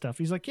lot of his stuff.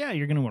 He's like, yeah,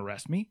 you're going to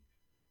arrest me.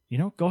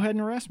 Go ahead and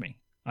arrest me.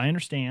 I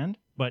understand,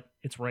 but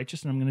it's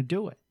righteous and I'm going to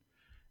do it.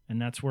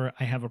 And that's where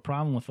I have a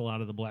problem with a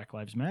lot of the Black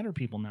Lives Matter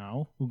people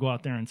now who go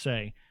out there and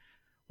say,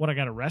 what, I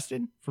got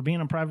arrested for being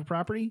on private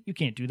property? You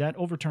can't do that.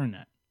 Overturn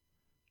that.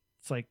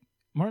 It's like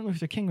Martin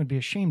Luther King would be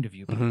ashamed of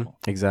you people.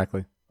 Mm-hmm.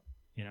 Exactly.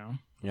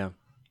 Yeah.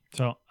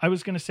 So I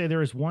was going to say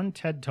there is one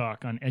TED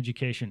Talk on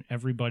education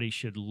everybody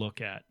should look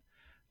at.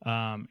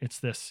 It's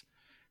this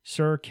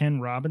Sir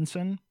Ken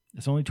Robinson.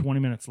 It's only 20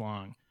 minutes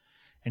long.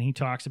 And he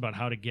talks about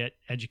how to get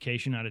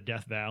education out of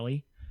Death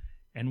Valley.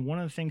 And one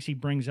of the things he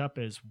brings up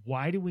is,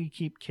 why do we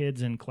keep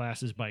kids in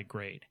classes by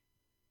grade?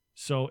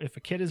 So if a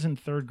kid is in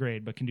 3rd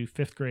grade but can do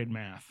 5th grade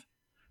math,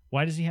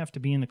 why does he have to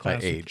be in the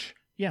class? By age.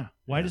 Yeah.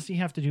 Why does he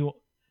have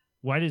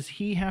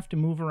to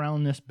move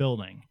around this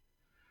building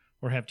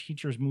or have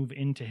teachers move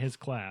into his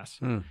class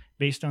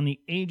based on the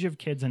age of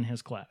kids in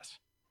his class?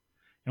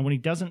 And what he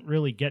doesn't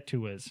really get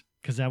to is,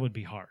 because that would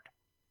be hard.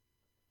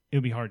 It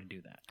would be hard to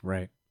do that.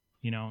 Right.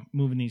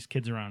 Moving these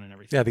kids around and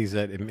everything. Yeah, these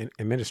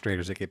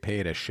administrators that get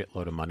paid a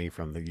shitload of money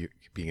from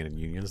being in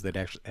unions, they'd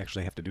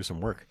actually have to do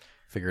some work,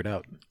 figure it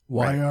out.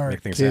 Why are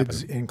make things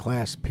kids happen. in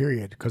class,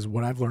 period? Because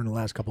what I've learned the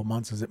last couple of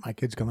months is that my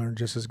kids can learn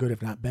just as good,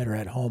 if not better,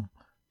 at home.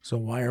 So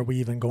why are we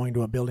even going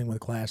to a building with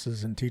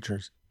classes and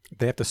teachers?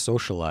 They have to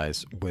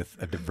socialize with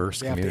a diverse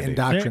They have to community.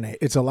 indoctrinate.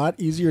 It's a lot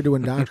easier to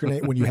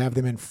indoctrinate when you have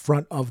them in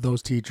front of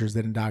those teachers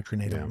that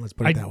indoctrinate them. Let's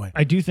put it that way.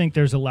 I do think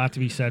there's a lot to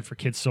be said for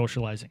kids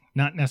socializing,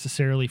 not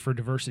necessarily for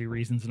diversity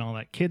reasons and all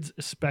that. Kids,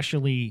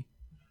 especially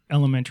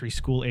elementary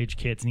school age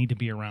kids, need to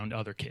be around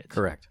other kids.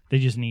 Correct. They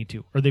just need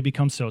to, or they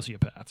become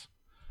sociopaths.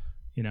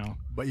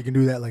 But you can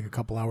do that like a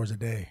couple hours a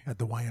day at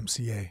the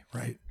YMCA,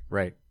 right?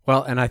 Right.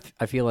 Well, and I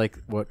feel like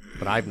what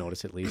I've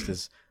noticed at least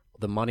is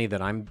the money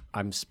that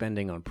I'm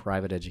spending on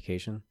private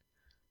education.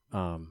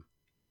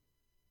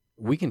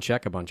 We can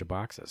check a bunch of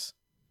boxes.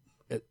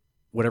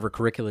 Whatever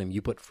curriculum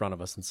you put in front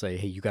of us and say,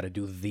 hey, you got to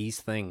do these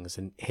things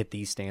and hit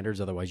these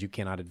standards, otherwise you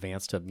cannot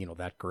advance to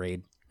that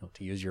grade.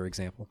 To use your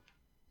example,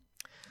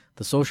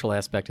 the social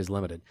aspect is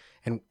limited,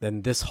 and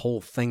then this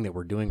whole thing that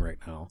we're doing right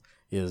now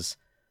it's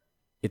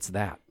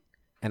that,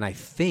 and I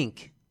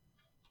think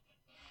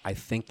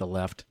the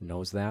left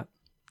knows that.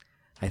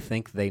 I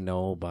think they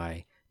know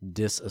by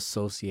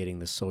disassociating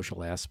the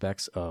social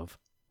aspects of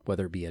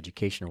whether it be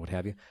education or what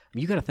have you.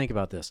 You got to think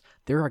about this.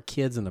 There are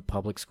kids in the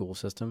public school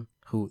system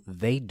who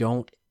they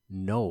don't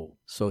know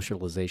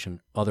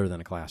socialization other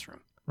than a classroom.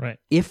 Right.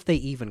 If they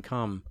even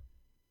come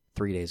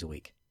 3 days a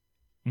week.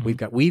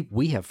 Mm-hmm.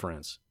 We have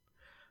friends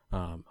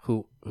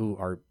who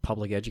are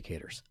public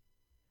educators.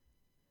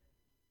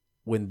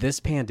 When this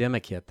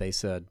pandemic hit, they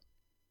said,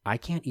 I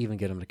can't even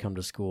get them to come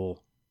to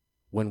school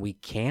when we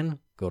can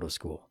go to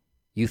school.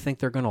 You think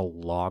they're going to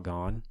log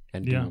on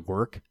and do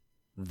work?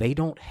 They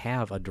don't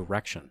have a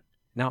direction.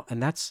 Now,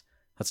 and that's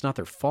not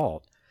their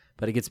fault,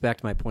 but it gets back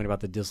to my point about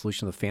the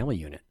dissolution of the family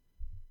unit.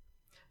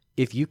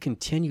 If you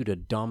continue to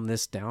dumb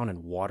this down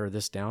and water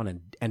this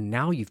down, and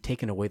now you've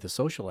taken away the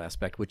social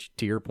aspect, which,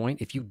 to your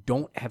point, if you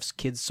don't have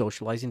kids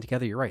socializing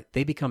together, you're right,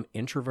 they become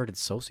introverted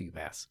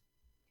sociopaths.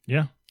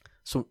 Yeah.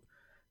 So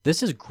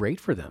this is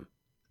great for them.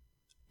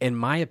 In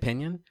my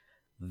opinion,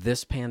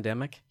 this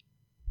pandemic,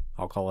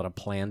 I'll call it a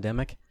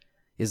plandemic,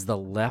 is the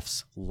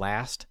left's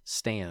last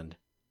stand.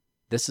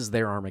 This is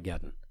their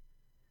Armageddon.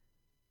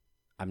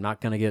 I'm not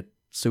going to get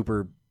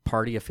super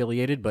party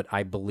affiliated, but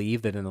I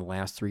believe that in the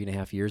last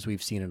 3.5 years,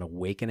 we've seen an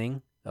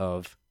awakening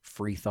of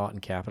free thought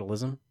and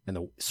capitalism,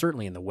 and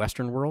certainly in the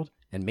Western world,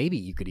 and maybe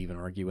you could even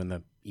argue in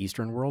the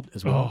Eastern world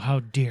as well. Oh, how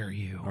dare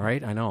you. All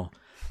right, I know.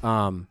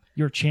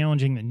 You're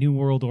challenging the New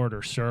World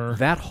Order, sir.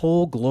 That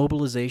whole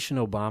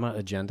globalization Obama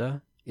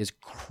agenda is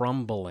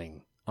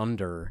crumbling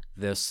under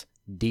this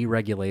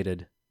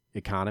deregulated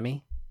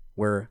economy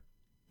where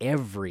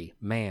every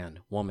man,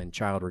 woman,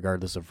 child,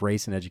 regardless of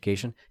race and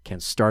education, can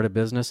start a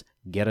business,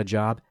 get a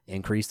job,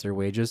 increase their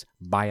wages,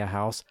 buy a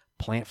house,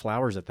 plant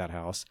flowers at that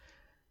house,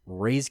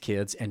 raise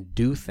kids, and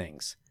do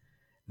things.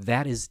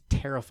 That is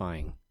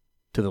terrifying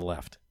to the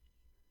left.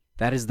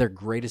 That is their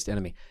greatest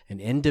enemy.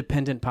 An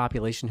independent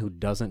population who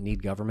doesn't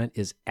need government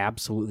is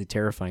absolutely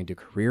terrifying to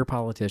career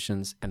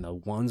politicians and the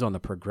ones on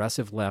the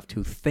progressive left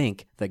who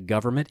think that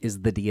government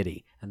is the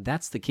deity. And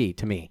that's the key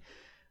to me.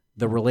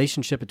 The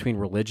relationship between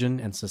religion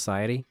and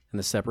society and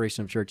the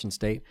separation of church and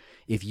state,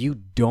 if you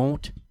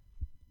don't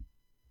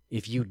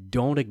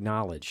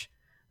acknowledge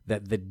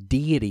that the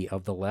deity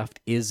of the left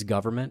is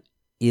government,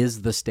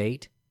 is the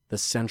state, the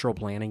central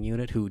planning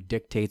unit who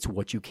dictates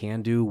what you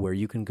can do, where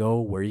you can go,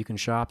 where you can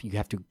shop, you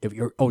have to,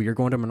 you're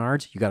going to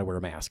Menards, you got to wear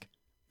a mask.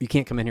 You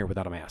can't come in here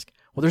without a mask.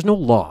 Well, there's no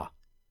law.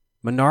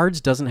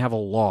 Menards doesn't have a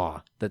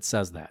law that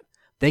says that.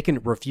 They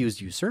can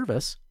refuse you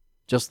service,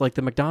 just like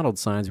the McDonald's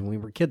signs when we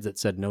were kids that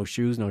said no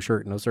shoes, no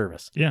shirt, no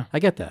service. Yeah. I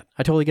get that.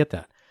 I totally get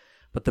that.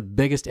 But the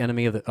biggest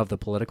enemy of the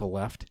political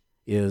left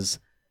is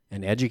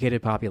an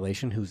educated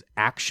population who's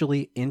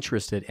actually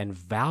interested in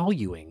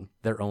valuing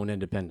their own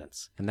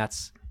independence. And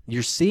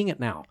you're seeing it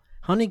now.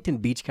 Huntington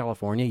Beach,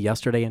 California,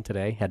 yesterday and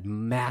today had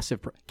massive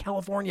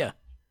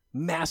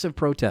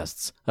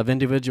protests of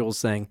individuals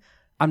saying,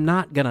 I'm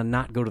not going to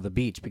not go to the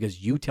beach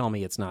because you tell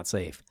me it's not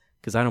safe,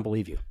 because I don't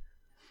believe you.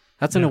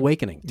 That's an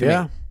awakening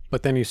to me.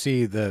 But then you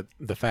see the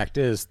fact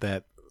is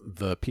that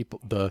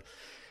the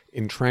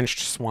entrenched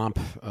swamp,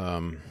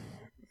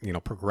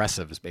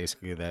 progressives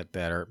basically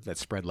that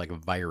spread like a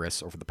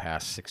virus over the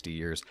past 60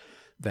 years,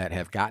 that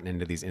have gotten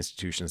into these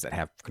institutions that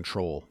have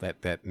control,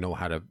 that know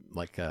how to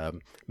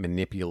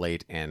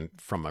manipulate, and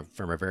from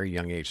a very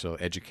young age. So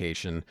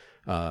education,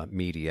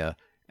 media,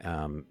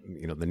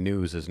 the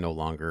news is no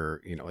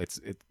longer,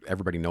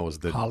 everybody knows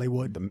the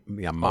Hollywood.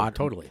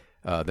 Totally.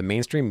 The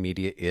mainstream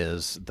media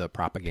is the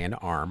propaganda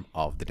arm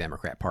of the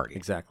Democrat Party.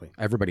 Exactly.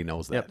 Everybody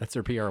knows that. Yep, that's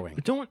their PR wing.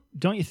 But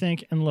don't you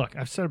think? And look,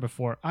 I've said it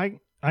before. I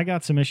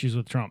got some issues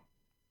with Trump,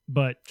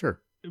 but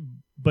Sure.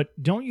 But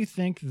don't you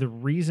think the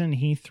reason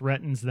he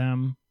threatens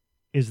them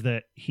is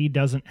that he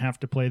doesn't have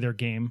to play their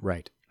game?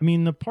 Right. I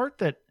mean, the part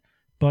that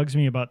bugs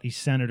me about these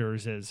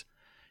senators is,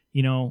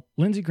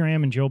 Lindsey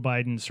Graham and Joe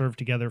Biden served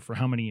together for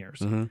how many years?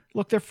 Mm-hmm.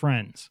 Look, they're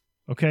friends.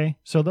 Okay.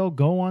 So they'll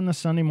go on the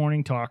Sunday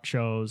morning talk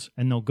shows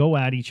and they'll go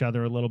at each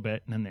other a little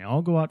bit, and then they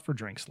all go out for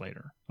drinks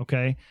later.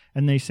 Okay.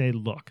 And they say,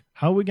 look,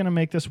 how are we going to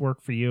make this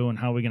work for you? And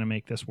how are we going to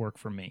make this work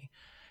for me?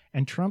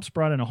 And Trump's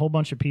brought in a whole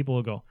bunch of people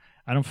who go,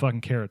 I don't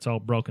fucking care. It's all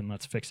broken.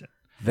 Let's fix it.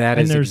 That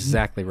And is there's-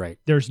 exactly right.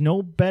 There's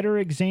no better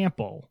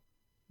example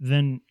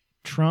than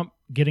Trump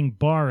getting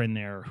Barr in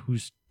there,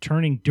 who's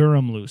turning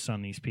Durham loose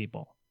on these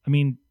people. I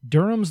mean,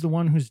 Durham's the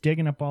one who's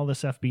digging up all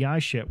this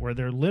FBI shit where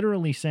they're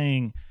literally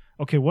saying,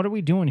 okay, what are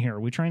we doing here? Are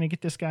we trying to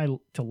get this guy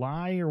to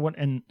lie or what?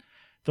 And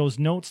those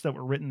notes that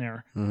were written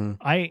there,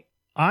 Mm-hmm.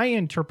 I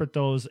interpret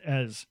those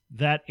as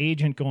that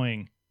agent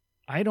going,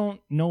 I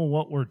don't know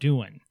what we're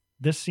doing.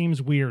 This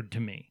seems weird to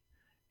me.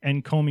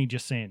 And Comey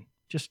just saying,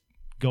 just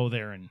go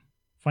there and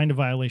find a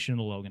violation of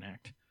the Logan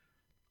Act.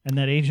 And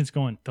that agent's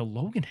going, the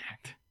Logan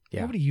Act?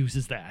 Yeah. Nobody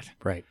uses that.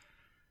 Right.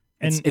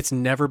 And It's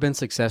never been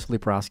successfusly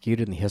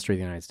prosecuted in the history of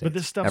the United States. but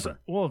this stuff's ever.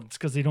 well, it's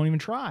because they don't even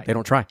try. They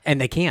don't try, and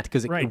they can't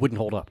because Right. it wouldn't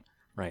hold up.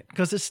 Right.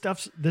 Because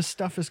this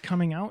stuff is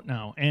coming out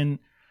now, and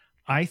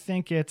I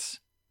think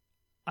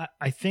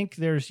I think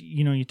there's,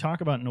 you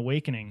talk about an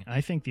awakening.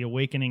 I think the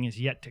awakening is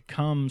yet to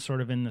come,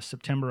 sort of in the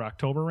September,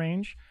 October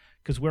range,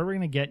 because where we're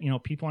going to get,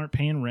 people aren't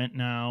paying rent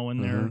now,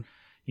 and they're,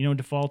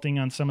 defaulting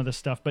on some of the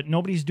stuff, but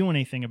nobody's doing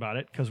anything about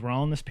it because we're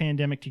all in this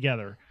pandemic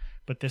together.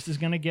 But this is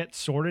going to get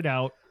sorted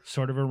out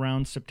sort of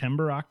around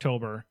September,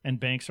 October, and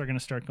banks are going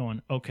to start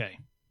going, okay,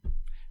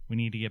 we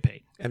need to get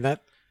paid.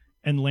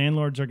 And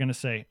landlords are going to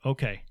say,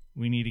 okay,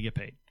 we need to get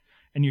paid.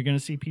 And you're going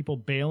to see people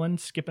bailing,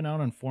 skipping out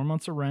on 4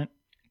 months of rent.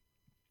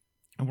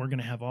 And we're going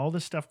to have all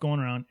this stuff going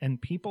around,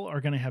 and people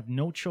are going to have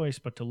no choice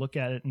but to look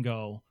at it and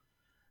go,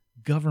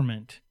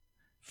 government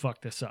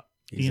fucked this up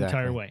the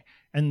entire way.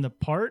 And the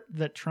part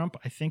that Trump,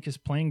 I think, is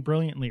playing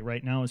brilliantly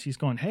right now is he's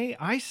going, hey,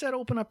 I said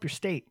open up your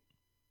state.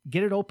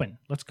 Get it open.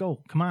 Let's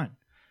go. Come on.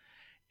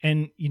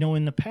 And,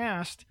 in the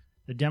past,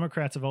 the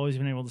Democrats have always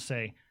been able to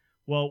say,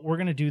 well, we're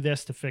going to do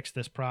this to fix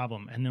this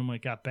problem. And then when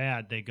it got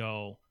bad, they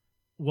go,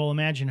 well,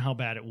 imagine how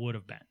bad it would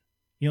have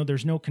been.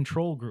 There's no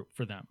control group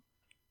for them.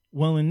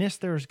 Well, in this,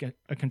 there's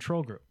a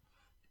control group.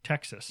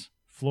 Texas,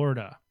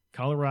 Florida,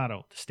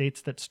 Colorado, the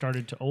states that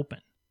started to open.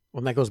 Well,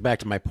 and that goes back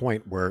to my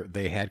point where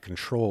they had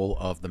control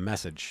of the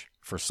message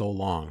for so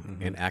long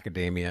in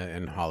academia,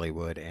 in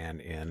Hollywood, and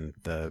in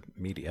the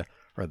media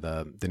or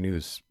the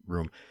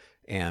newsroom.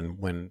 And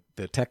when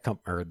the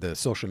the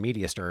social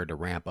media started to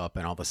ramp up,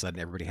 and all of a sudden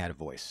everybody had a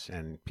voice,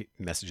 and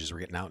messages were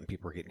getting out, and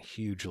people were getting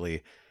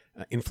hugely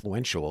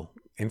influential,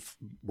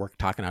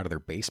 talking out of their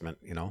basement,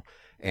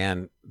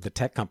 And the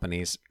tech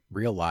companies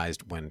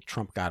realized when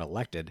Trump got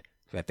elected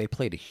that they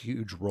played a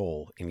huge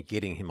role in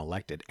getting him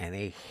elected, and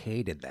they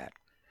hated that.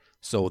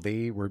 So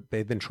they've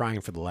been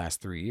trying for the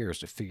last 3 years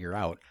to figure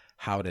out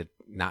how to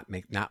not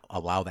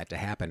allow that to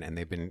happen, and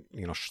they've been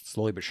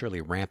slowly but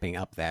surely ramping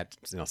up that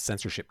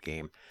censorship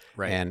game,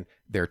 Right. And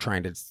they're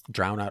trying to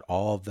drown out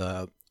all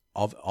the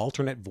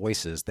alternate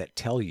voices that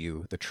tell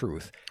you the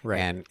truth,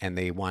 Right. And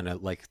they want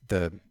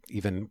to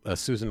even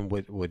Susan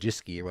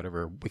Wojcicki or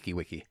whatever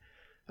wiki.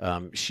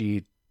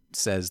 She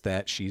says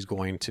that she's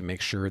going to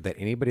make sure that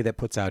anybody that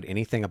puts out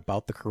anything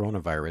about the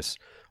coronavirus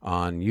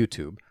on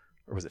YouTube,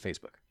 or was it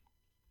Facebook?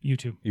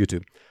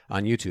 YouTube.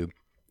 On YouTube,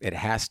 it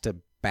has to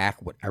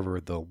back whatever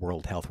the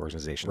World Health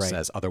Organization Right.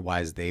 says.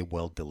 Otherwise, they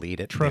will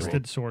delete it.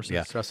 Trusted sources.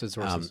 Yeah. Trusted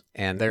sources.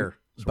 And Their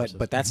sources.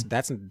 but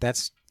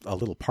that's a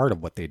little part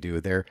of what they do.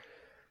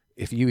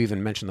 If you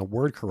even mention the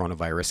word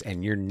coronavirus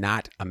and you're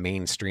not a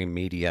mainstream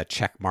media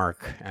check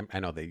mark, I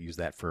know they use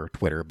that for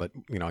Twitter, but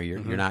you're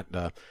not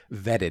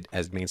vetted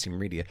as mainstream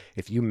media.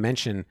 If you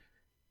mention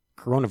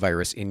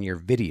coronavirus in your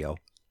video,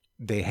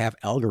 they have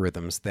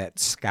algorithms that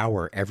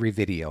scour every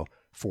video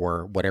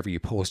for whatever you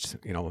post.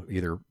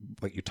 Either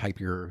what you type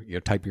your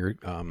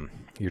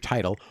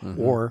title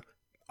or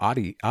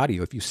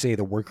audio. If you say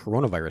the word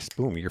coronavirus,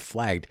 boom, you're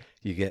flagged.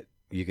 You get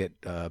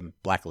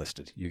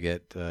blacklisted. You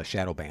get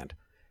shadow banned.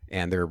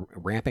 And they're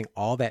ramping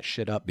all that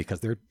shit up because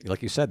they're,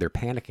 like you said, they're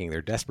panicking.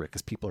 They're desperate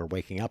because people are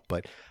waking up.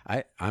 But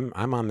I'm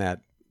on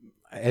that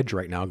edge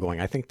right now going,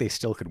 I think they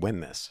still could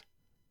win this,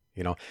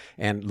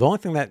 And the only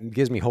thing that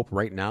gives me hope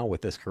right now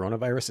with this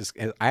coronavirus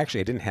is I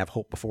didn't have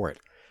hope before it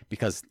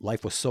because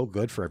life was so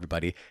good for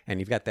everybody. And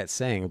you've got that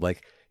saying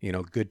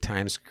good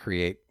times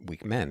create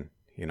weak men.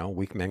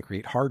 Weak men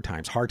create hard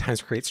times. Hard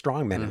times create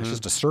strong men. And it's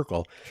just a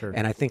circle. Sure.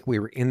 And I think we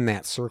were in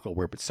that circle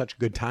where it's such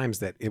good times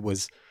that it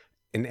was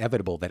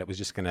inevitable that it was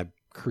just going to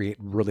create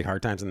really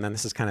hard times. And then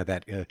this is kind of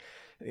that,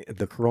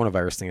 the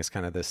coronavirus thing is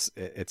kind of this,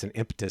 it's an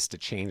impetus to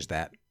change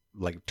that,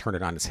 like turn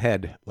it on its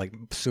head, like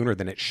sooner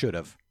than it should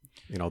have,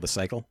 the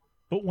cycle.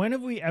 But when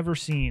have we ever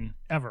seen,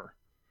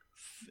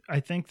 I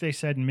think they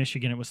said in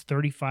Michigan it was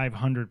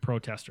 3,500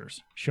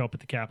 protesters show up at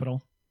the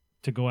Capitol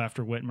to go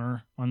after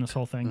Whitmer on this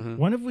whole thing. Mhm.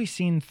 When have we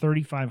seen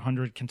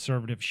 3,500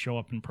 conservatives show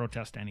up and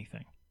protest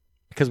anything?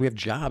 Because we have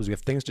jobs, we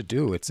have things to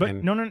do.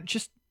 No,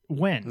 just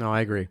when? No, I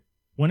agree.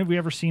 When have we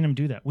ever seen them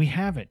do that? We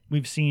haven't.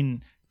 We've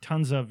seen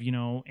tons of,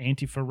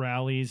 Antifa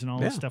rallies and all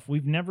this stuff.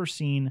 We've never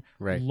seen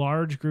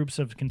large groups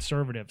of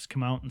conservatives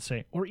come out and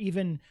say, or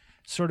even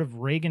sort of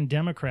Reagan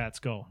Democrats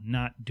go,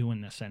 not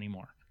doing this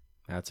anymore.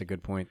 That's a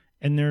good point.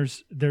 And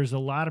there's a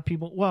lot of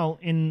people, well,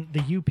 in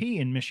the UP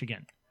in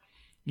Michigan,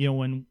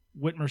 when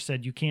Whitmer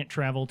said you can't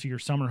travel to your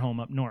summer home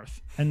up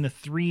north, and the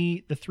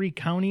three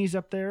counties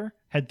up there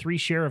had 3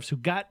 sheriffs who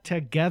got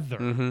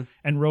together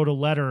and wrote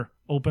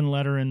open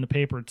letter in the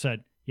paper and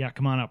said, yeah,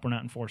 come on up, we're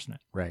not enforcing it.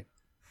 Right.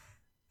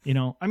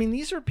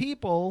 These are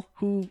people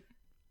who,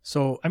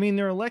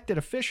 they're elected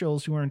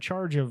officials who are in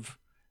charge of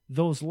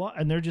those laws,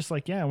 and they're just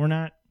like, yeah, we're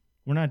not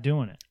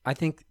doing it. I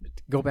think,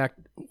 go back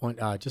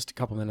just a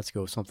couple minutes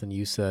ago, something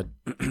you said,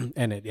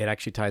 and it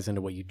actually ties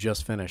into what you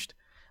just finished.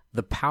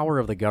 The power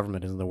of the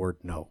government is in the word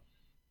no.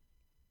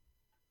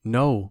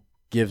 No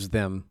gives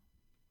them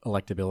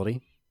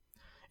electability,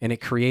 and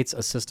it creates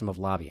a system of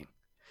lobbying.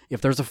 If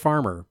there's a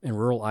farmer in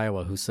rural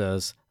Iowa who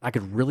says, I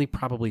could really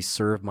probably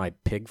serve my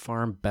pig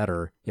farm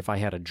better if I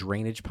had a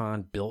drainage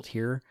pond built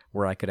here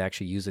where I could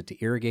actually use it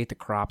to irrigate the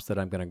crops that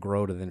I'm going to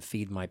grow to then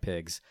feed my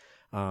pigs.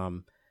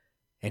 And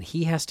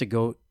he has to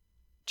go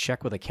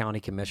check with a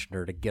county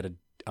commissioner to get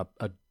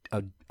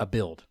a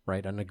build,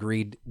 right? An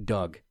agreed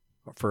dug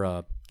for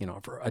a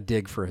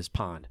dig for his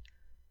pond.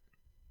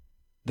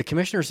 The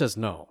commissioner says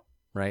no,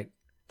 right?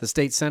 The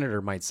state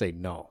senator might say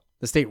no.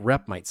 The state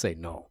rep might say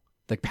no.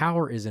 The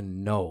power is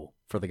in no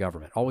for the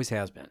government, always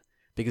has been,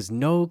 because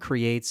no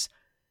creates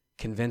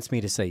convince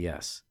me to say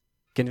yes.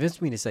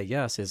 Convince me to say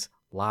yes is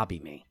lobby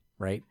me,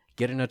 right?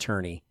 Get an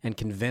attorney and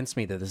convince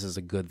me that this is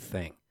a good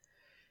thing.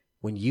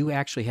 When you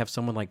actually have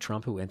someone like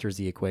Trump who enters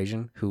the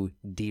equation, who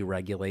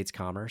deregulates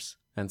commerce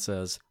and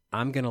says,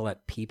 I'm going to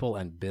let people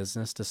and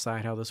business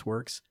decide how this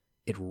works,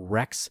 it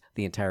wrecks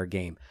the entire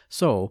game.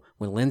 So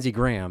when Lindsey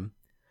Graham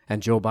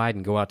and Joe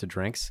Biden go out to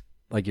drinks,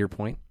 like your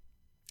point,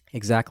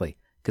 exactly,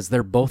 because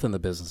they're both in the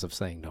business of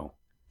saying no.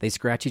 They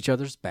scratch each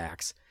other's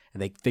backs, and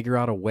they figure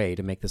out a way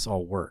to make this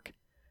all work.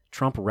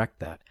 Trump wrecked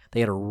that. They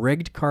had a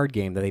rigged card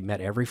game that they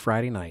met every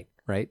Friday night,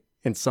 right?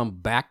 In some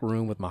back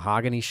room with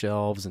mahogany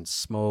shelves and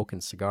smoke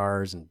and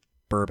cigars and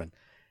bourbon.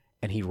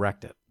 And he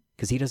wrecked it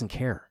because he doesn't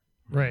care.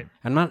 Right.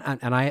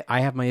 I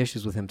have my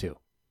issues with him too.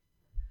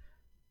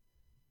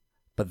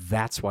 But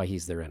that's why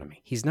he's their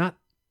enemy.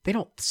 They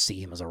don't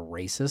see him as a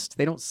racist.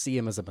 They don't see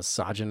him as a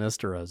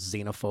misogynist or a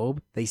xenophobe.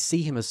 They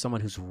see him as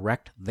someone who's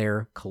wrecked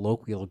their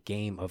colloquial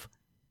game of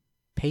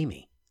pay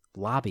me,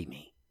 lobby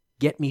me,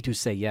 get me to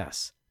say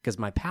yes, because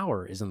my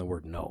power is in the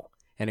word no.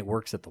 And it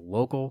works at the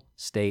local,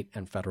 state,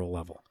 and federal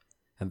level.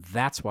 And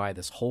that's why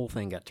this whole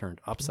thing got turned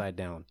upside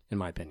down, in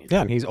my opinion. Yeah,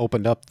 and he's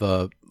opened up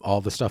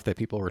all the stuff that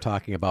people were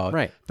talking about.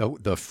 Right.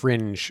 The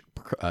fringe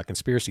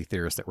conspiracy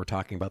theorists that were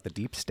talking about the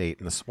deep state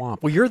and the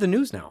swamp. Well, you're the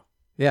news now.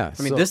 Yeah.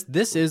 I mean,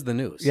 this is the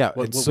news. Yeah.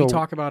 What we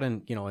talk about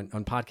on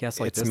podcasts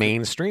like this. It's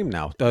mainstream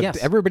now.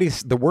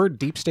 Yes. The word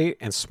deep state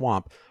and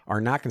swamp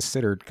are not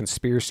considered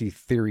conspiracy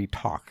theory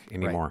talk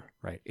anymore.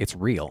 Right. It's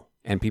real.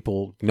 And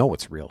people know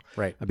it's real,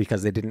 right?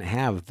 Because they didn't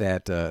have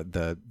that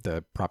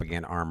the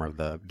propaganda arm of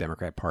the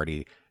Democrat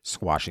Party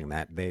squashing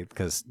that.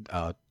 Because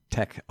alt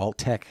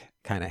tech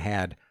kind of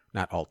had,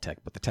 not alt tech,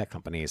 but the tech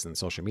companies and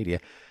social media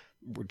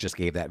just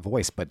gave that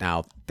voice. But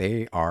now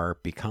they are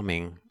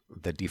becoming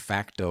the de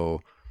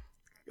facto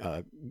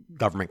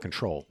government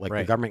control. Like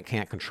the government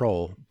can't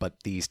control,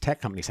 but these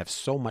tech companies have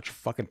so much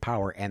fucking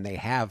power, and they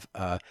have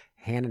a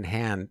hand in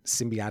hand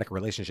symbiotic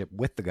relationship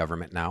with the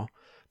government now.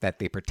 That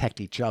they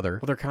protect each other.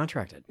 Well, they're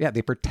contracted. Yeah,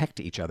 they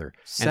protect each other.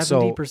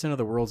 70% of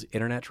the world's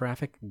internet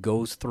traffic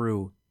goes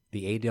through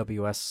the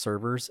AWS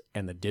servers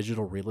and the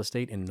digital real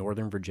estate in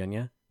Northern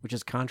Virginia, which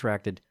is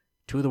contracted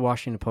to the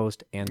Washington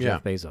Post and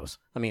Jeff Bezos.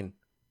 I mean,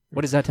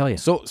 what does that tell you?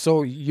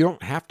 So you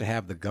don't have to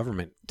have the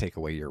government take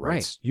away your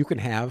rights. Right. You can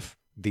have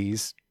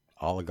these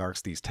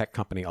oligarchs, these tech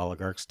company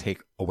oligarchs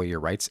take away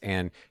your rights,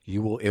 and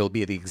it'll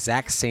be the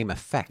exact same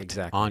effect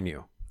on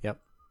you.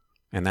 Yep.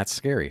 And that's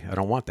scary. I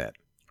don't want that.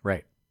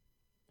 Right.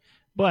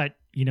 But,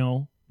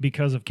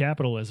 because of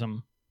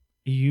capitalism,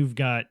 you've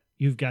got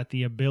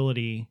the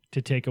ability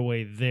to take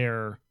away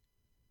their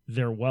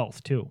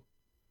wealth too,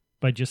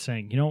 by just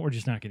saying, we're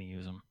just not going to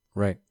use them.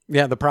 Right.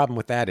 Yeah. The problem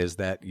with that is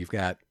that you've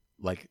got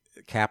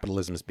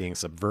capitalism is being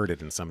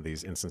subverted in some of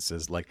these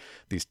instances. Like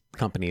these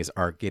companies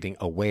are getting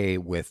away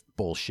with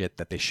bullshit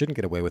that they shouldn't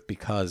get away with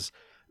because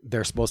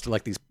they're supposed to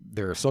like these.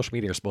 Their social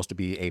media are supposed to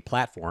be a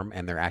platform,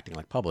 and they're acting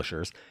like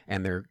publishers,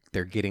 and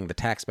they're getting the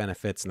tax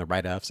benefits and the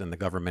write-offs and the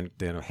government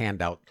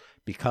handout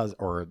because,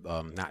 or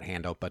not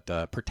handout, but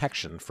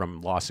protection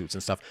from lawsuits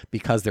and stuff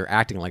because they're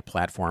acting like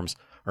platforms,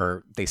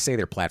 or they say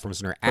they're platforms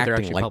and they're acting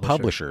actually like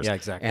publishers. Yeah,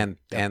 exactly.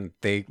 And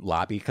they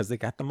lobby because they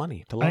got the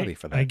money to lobby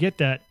for that. I get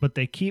that, but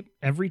they keep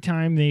every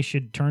time they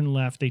should turn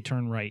left, they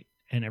turn right,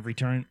 and every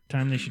time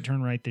they should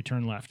turn right, they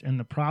turn left. And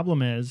the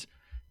problem is,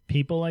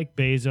 people like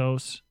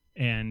Bezos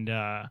and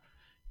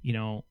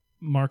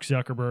Mark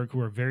Zuckerberg,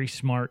 who are very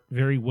smart,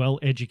 very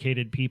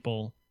well-educated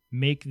people,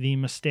 make the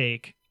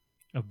mistake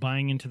of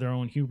buying into their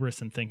own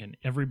hubris and thinking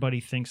everybody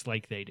thinks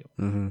like they do.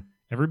 Mm-hmm.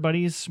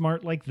 Everybody is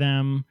smart like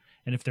them,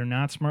 and if they're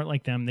not smart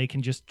like them, they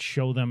can just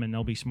show them and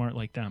they'll be smart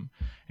like them.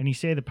 And you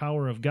say the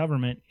power of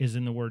government is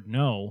in the word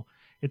no.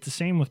 It's the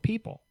same with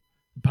people.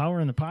 The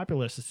power in the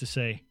populace is to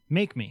say,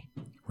 make me.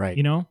 Right.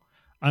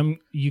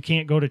 You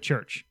can't go to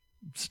church.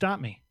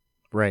 Stop me.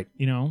 Right.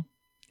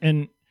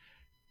 And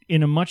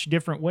in a much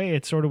different way,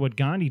 it's sort of what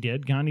Gandhi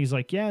did. Gandhi's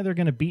like, yeah, they're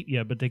going to beat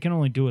you, but they can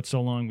only do it so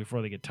long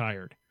before they get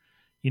tired,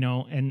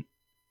 and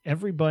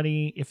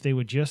everybody, if they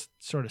would just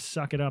sort of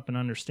suck it up and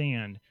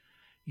understand,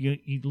 you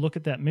look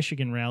at that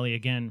Michigan rally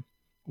again,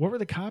 what were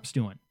the cops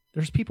doing?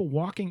 There's people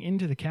walking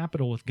into the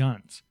Capitol with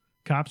guns.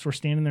 Cops were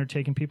standing there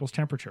taking people's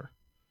temperature.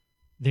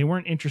 They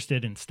weren't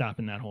interested in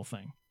stopping that whole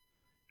thing,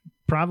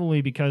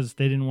 probably because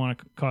they didn't want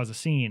to cause a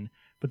scene.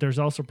 But there's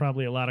also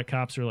probably a lot of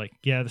cops who are like,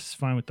 yeah, this is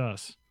fine with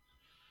us.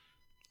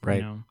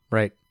 Right.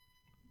 Right.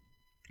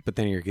 But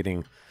then you're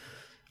getting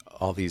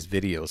all these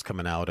videos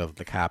coming out of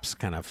the cops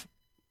kind of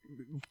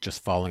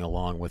just following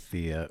along with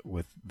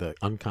the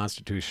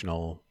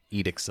unconstitutional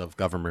edicts of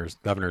governors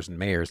and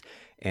mayors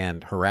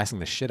and harassing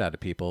the shit out of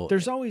people.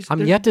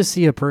 I'm yet to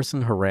see a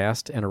person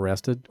harassed and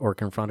arrested or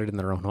confronted in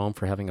their own home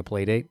for having a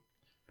play date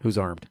who's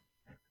armed.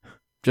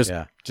 Just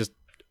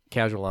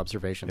casual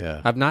observation.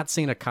 Yeah. I've not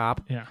seen a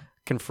cop Yeah.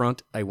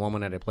 confront a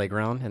woman at a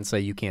playground and say,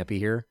 you can't be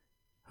here,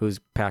 who's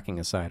packing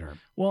a sidearm.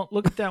 Well,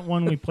 look at that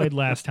one we played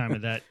last time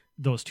of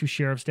those two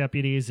sheriff's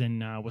deputies in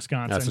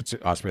Wisconsin.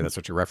 That's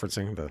what you're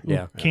referencing?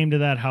 Yeah. Came to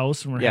that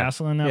house and were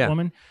hassling that Yeah.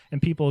 woman,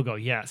 and people will go,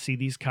 yeah, see,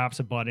 these cops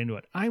have bought into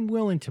it. I'm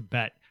willing to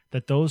bet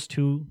that those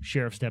two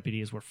sheriff's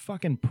deputies were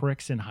fucking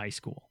pricks in high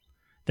school,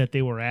 that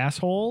they were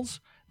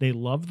assholes, they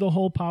loved the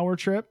whole power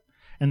trip,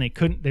 and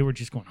they were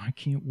just going, I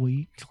can't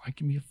wait till I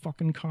can be a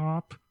fucking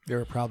cop. They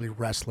were probably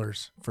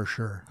wrestlers for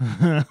sure.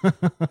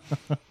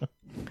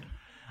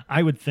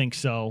 I would think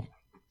so.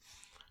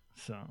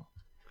 So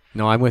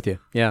No, I'm with you.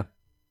 Yeah.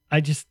 I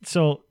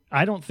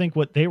don't think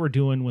what they were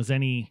doing was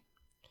any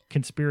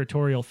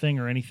conspiratorial thing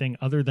or anything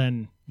other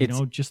than,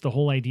 just the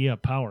whole idea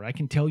of power. I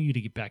can tell you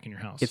to get back in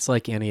your house. It's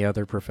like any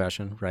other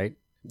profession, right?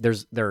 There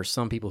are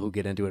some people who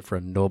get into it for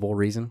a noble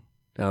reason,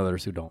 and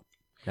others who don't.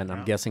 And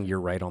I'm guessing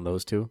you're right on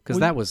those two,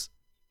 because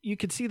you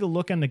could see the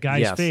look on the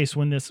guy's face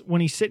when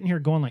he's sitting here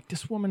going like,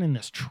 this woman in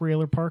this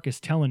trailer park is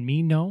telling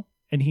me no.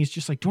 And he's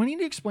just like, do I need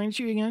to explain it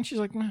to you again? She's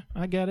like, nah,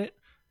 I get it.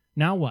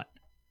 Now what?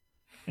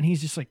 And he's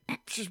just like,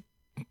 just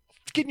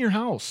get in your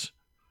house,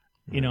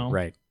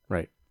 Right.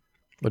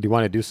 Well, do you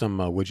want to do some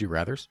Would You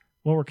Rathers?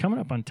 Well, we're coming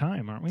up on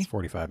time, aren't we? It's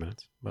 45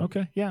 minutes. But-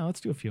 Okay. Yeah, let's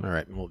do a few. All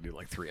right, and we'll do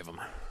like 3 of them.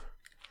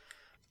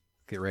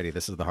 Get ready.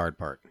 This is the hard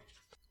part.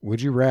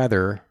 Would you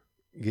rather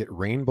get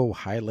rainbow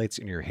highlights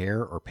in your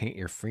hair or paint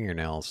your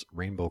fingernails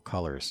rainbow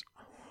colors?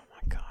 Oh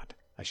my God.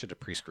 I should have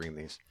pre-screened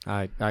these.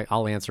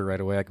 I'll answer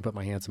right away. I can put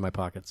my hands in my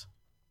pockets.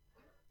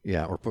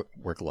 Yeah, or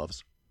wear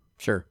gloves.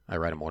 Sure. I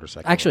ride a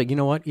motorcycle. Actually, you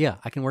know what? Yeah,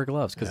 I can wear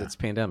gloves because Yeah. it's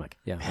pandemic.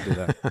 Yeah, I'll do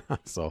that.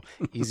 So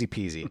easy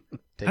peasy.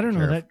 I don't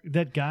know,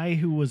 that guy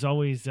who was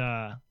always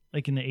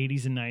like in the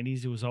 80s and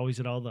 90s, who was always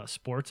at all the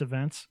sports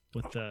events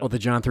with the the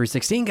John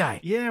 316 guy.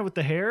 yeah, with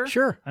the hair.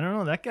 Sure. I don't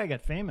know, that guy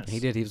got famous. He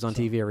did. He was on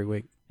TV every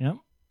week. Yep.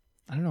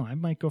 I don't know. I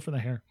might go for the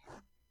hair.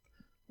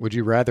 Would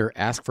you rather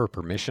ask for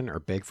permission or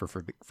beg for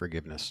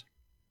forgiveness?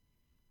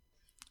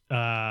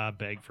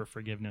 Beg for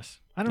forgiveness.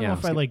 I don't Yeah, know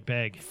if I let's like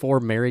beg.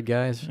 4 married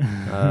guys.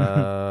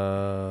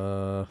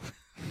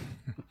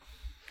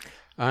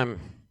 I'm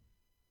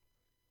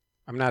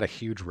not a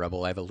huge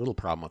rebel. I have a little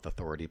problem with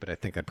authority, but I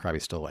think I'd probably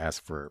still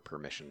ask for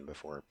permission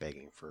before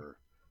begging for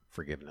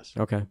forgiveness.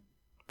 Okay,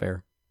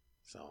 fair.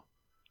 So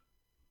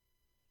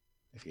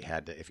if you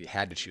had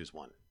to choose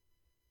one.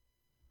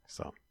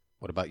 So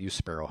what about you,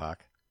 Sparrowhawk?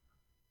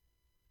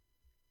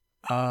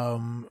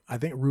 I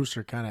think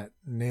Rooster kind of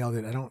nailed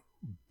it. I don't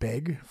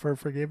beg for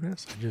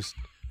forgiveness. I just,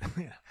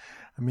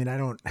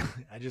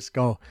 I just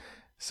go,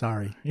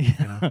 sorry.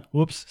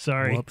 Whoops,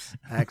 sorry. Whoops,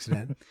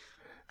 accident.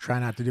 Try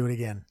not to do it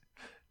again.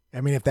 I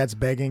mean, if that's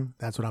begging,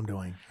 that's what I'm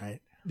doing, right?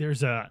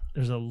 There's a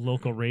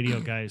local radio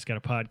guy who's got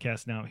a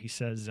podcast now. He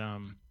says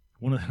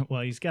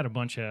he's got a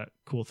bunch of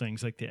cool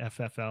things like the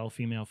FFL,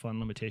 Female Fun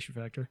Limitation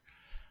Factor.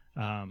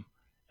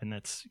 And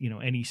that's,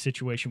 any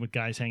situation with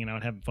guys hanging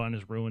out having fun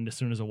is ruined as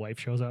soon as a wife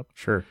shows up.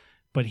 Sure.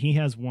 But he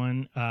has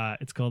one,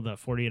 it's called the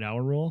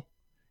 48-hour rule.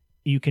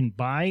 You can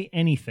buy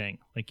anything,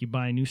 like you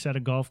buy a new set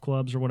of golf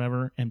clubs or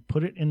whatever, and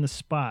put it in the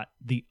spot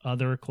the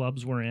other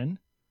clubs were in.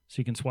 so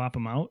you can swap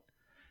them out.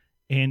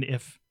 And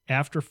if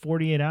after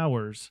 48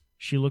 hours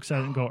she looks at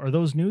it and go, "Are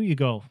those new?" You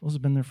go, "Those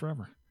have been there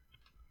forever."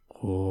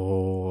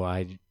 Oh,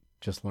 I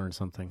just learned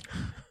something.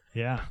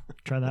 Yeah,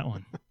 try that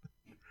one.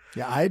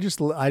 Yeah, I just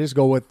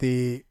go with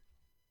the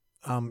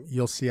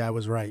you'll see I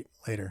was right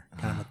later.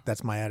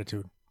 That's my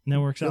attitude. And that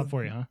works out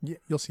for you, huh?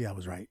 You'll see I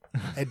was right.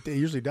 It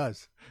usually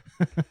does.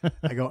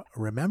 I go,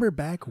 remember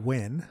back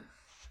when?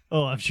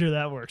 Oh, I'm sure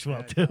that works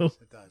well too.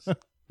 It does.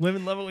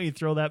 Women love it when you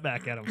throw that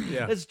back at them.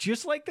 Yeah. It's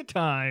just like the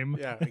time.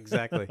 Yeah,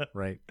 exactly.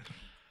 Right.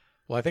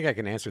 Well, I think I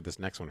can answer this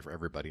next one for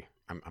everybody.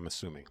 I'm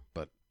assuming,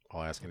 but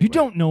I'll ask You anybody.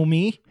 don't know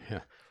me. Yeah.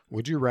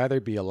 Would you rather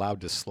be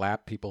allowed to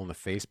slap people in the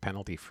face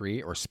penalty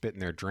free or spit in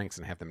their drinks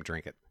and have them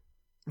drink it?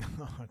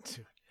 Oh,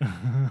 dude.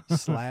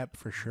 Slap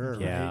for sure.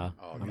 Yeah. Right?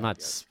 Oh, I'm God, not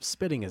yes.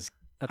 spitting as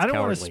that's I don't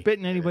want to cowardly. spit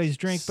in anybody's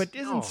drink, but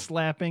isn't No.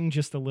 slapping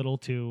just a little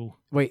too?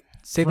 Wait,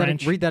 say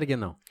French. that. Read that again,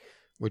 though.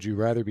 Would you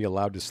rather be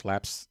allowed to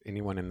slap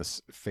anyone in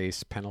the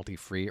face penalty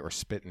free or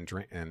spit in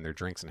their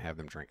drinks and have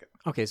them drink it?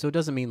 Okay, so it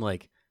doesn't mean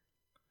like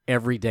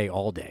every day,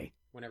 all day.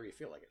 Whenever you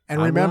feel like it. And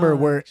I'm remember, not-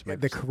 where She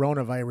might the be-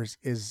 coronavirus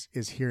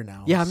is here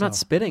now. Yeah, I'm not so-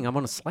 spitting. I'm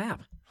on a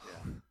slap.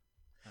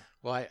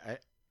 Well,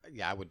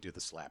 I would do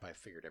the slap. I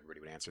figured everybody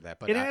would answer that,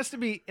 but It has to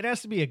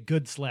be a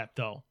good slap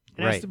though.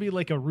 It Right. has to be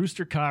like a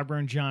Rooster Cogburn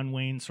and John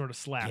Wayne sort of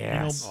slap.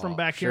 Yes. From Oh,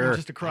 back here sure.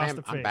 just across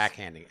the face. I'm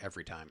backhanding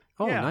every time.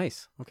 Oh, Yeah.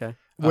 nice. Okay.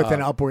 with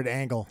an upward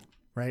angle,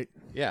 right?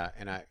 Yeah,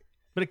 and I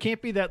But it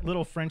can't be that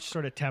little French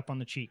sort of tap on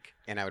the cheek.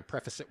 would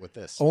preface it with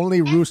this.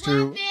 Only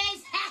Rooster.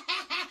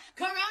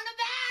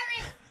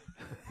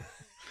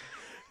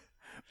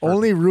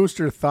 Only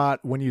Rooster thought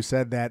when you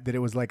said that it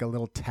was like a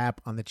little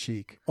tap on the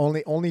cheek.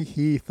 Only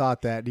he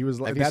thought that. He was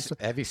like,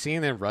 Have you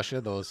seen in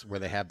Russia those where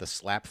they have the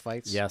slap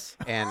fights? Yes.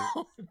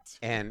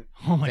 And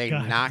Oh my they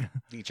God. knock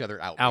each other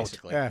out. Out.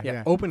 Basically.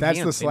 Yeah, open That's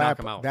hands, the they knock slap.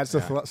 'em out. That's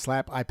the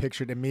slap I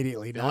pictured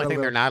immediately. The Not only a thing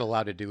they're little- not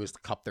allowed to do is to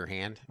cup their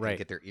hand Right. and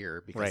get their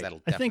ear because Right.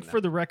 that'll. I think deafen for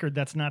them. the record,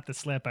 that's not the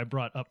slap I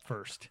brought up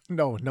first.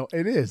 No,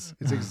 it is.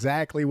 It's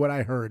exactly what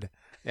I heard.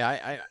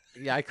 Yeah,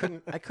 I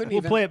couldn't We'll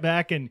even play it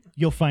back and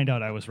you'll find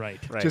out I was right.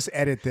 Right. Just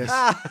edit this.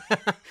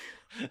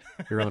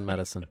 Your own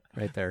medicine,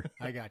 right there.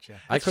 I got you.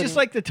 It's just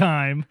like the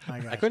time.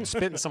 I couldn't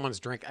spit in someone's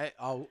drink.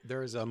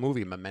 There's a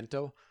movie Yes.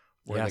 Memento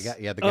the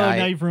Oh, now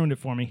guy you've ruined it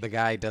for me. the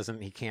guy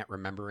he can't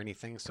remember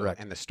anything. So Correct.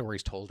 and the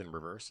story's told in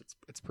reverse.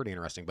 It's pretty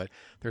interesting. But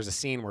there's a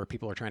scene where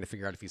people are trying to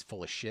figure out if he's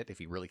full of shit, if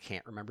he really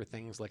can't remember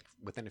things like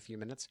within a few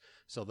minutes.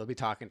 So they'll be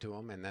talking to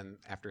him, and then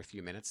after a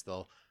few minutes,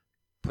 they'll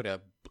put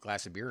a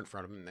glass of beer in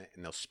front of him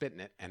and they'll spit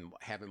in it and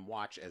have him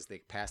watch as they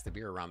pass the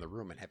beer around the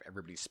room and have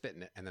everybody spit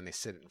in it, and then they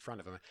sit it in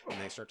front of him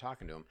and they start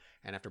talking to him,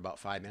 and after about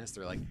 5 minutes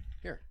they're like,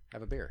 "Here,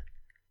 have a beer,"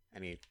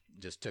 and he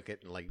just took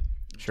it and like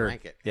Sure.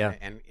 drank it. Yeah.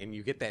 and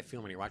you get that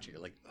feeling when you're watching it,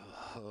 you're like,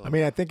 oh. I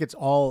mean, I think it's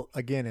all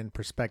again in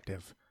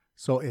perspective.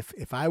 So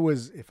if I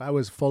was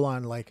full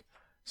on like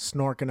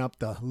snorking up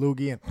the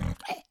loogie and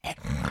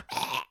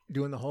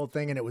doing the whole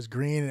thing, and it was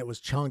green and it was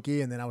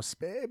chunky, and then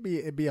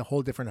it'd be a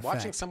whole different effect.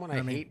 Watching someone You know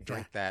I what mean? hate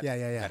drink Yeah. that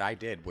Yeah. that I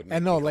did would make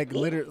And no, me go, like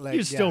literally, like,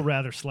 You'd still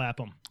rather slap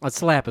them. A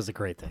slap is a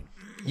great thing.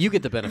 You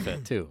get the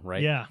benefit too,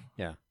 right? Yeah.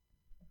 Yeah.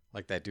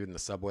 like that dude in the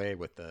subway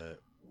with the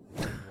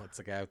what's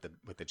the guy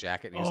with the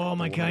jacket? And Oh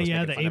my woman God! was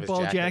Yeah, making the fun of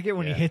 8-ball his jacket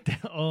when Yeah. he hit that.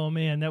 Oh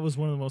man, that was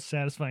one of the most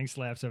satisfying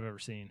slaps I've ever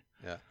seen.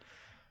 Yeah.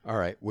 All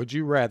right. Would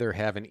you rather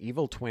have an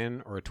evil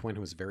twin or a twin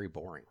who is very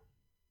boring?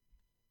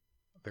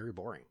 Very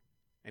boring.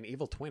 An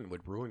evil twin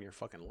would ruin your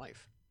fucking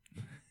life.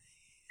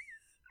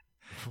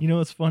 You know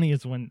what's funny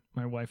is when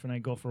my wife and I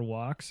go for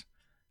walks,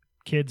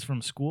 kids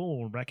from school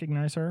will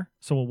recognize her.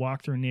 So we'll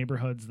walk through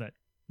neighborhoods that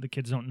the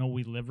kids don't know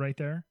we live right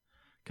there,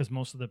 because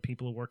most of the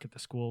people who work at the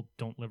school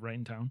don't live right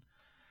in town,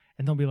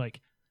 and they'll be like,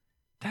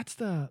 "That's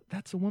the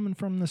woman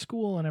from the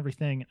school and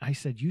everything." I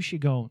said, "You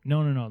should go."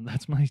 No,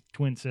 that's my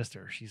twin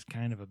sister. She's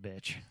kind of a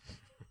bitch.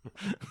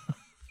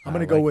 I'm gonna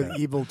I go like with that.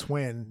 evil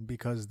twin,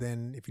 because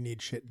then if you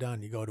need shit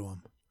done, you go to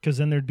him. Because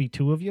then there'd be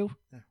two of you.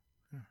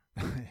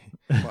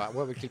 Well,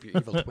 what would keep your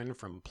evil twin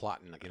from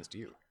plotting against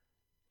you?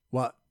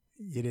 Well,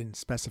 you didn't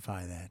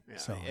specify that, Yeah,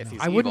 so if no.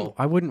 he's I evil,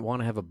 wouldn't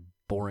want to have a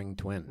boring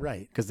twin.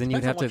 Right. Because then you'd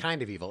depends on have what to.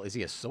 kind of evil. Is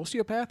he a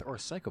sociopath or a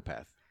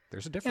psychopath?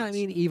 There's a difference.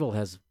 Yeah, I mean, evil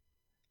has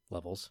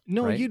levels.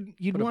 No, right?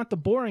 you'd But a- want the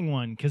boring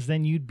one, because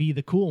then you'd be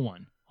the cool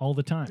one all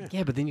the time.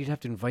 Yeah, but then you'd have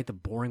to invite the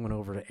boring one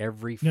over to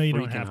every No, you freaking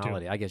don't have to.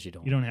 holiday. I guess you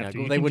don't. You don't have Yeah, to.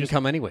 You They can wouldn't just-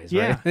 come anyways,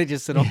 Yeah. right? They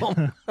just sit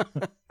home.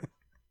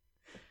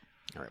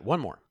 All right, one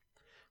more.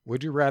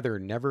 Would you rather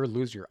never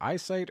lose your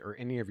eyesight or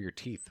any of your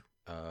teeth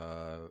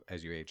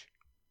as you age?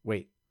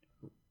 Wait.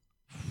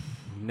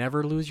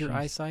 Never lose your Jeez.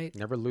 eyesight?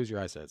 Never lose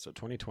your eyesight. So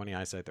 20/20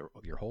 eyesight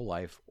your whole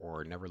life,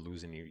 or never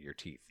lose any of your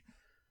teeth.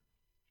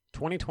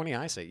 20/20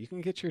 eyesight. You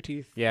can get your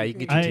teeth. Yeah, you can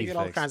get your you teeth get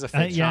all fixed. kinds of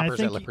I fake choppers that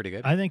think look pretty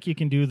good. I think you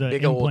can do the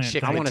Big old implant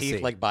chicken I thing. wanna teeth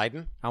see. like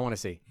Biden. I want to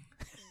see.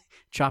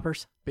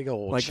 Choppers? Big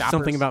old Like choppers.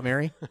 something about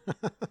Mary?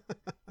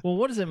 Well,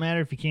 what does it matter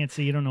if you can't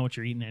see? You don't know what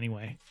you're eating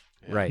anyway.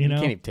 Right. You You, know?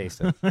 can't even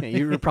taste it. Yeah,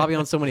 you're probably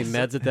on so many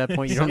meds at that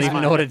point, you don't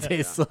even know what it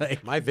tastes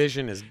like. My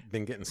vision has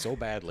been getting so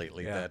bad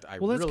lately Yeah. that I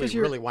Well, that's 'cause really,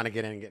 you're- really want to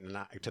get in and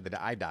get to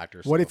the eye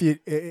doctor. What so-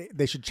 if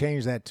they should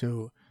change that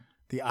to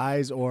the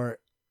eyes or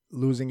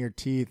losing your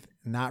teeth,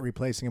 not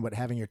replacing them, but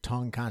having your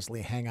tongue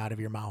constantly hang out of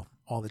your mouth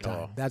all the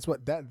time? Oh. That's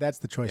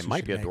the choice. It you might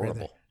should be make right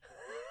adorable.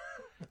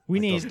 We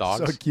Like need those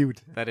dogs. So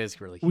cute. That is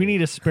really we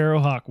need a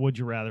Sparrowhawk Would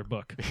You Rather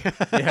book.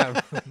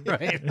 Yeah,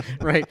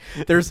 right.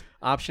 There's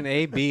option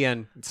A, B,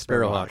 and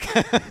Sparrowhawk.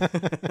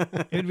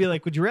 It'd be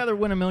like, would you rather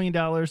win $1 million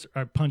or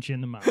punch you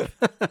in the mouth?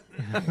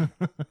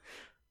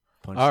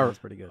 Punch All sounds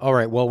pretty good. All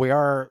right. Well, we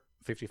are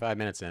 55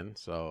 minutes in.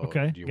 So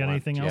Okay. do you Got want-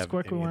 anything do you else have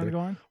quick we any want to other- go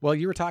on? Well,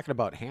 you were talking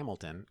about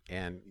Hamilton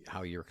and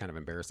how you were kind of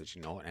embarrassed that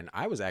you know it. And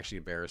I was actually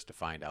embarrassed to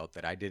find out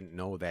that I didn't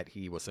know that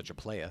he was such a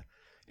player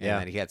and Yeah.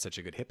 that he had such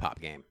a good hip hop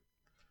game.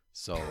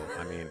 So,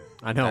 I mean,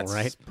 I know, that's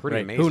right? Pretty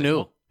Right. amazing. Who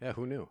knew? Yeah,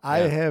 who knew?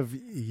 I Yeah. have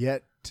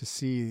yet to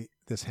see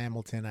this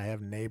Hamilton. I have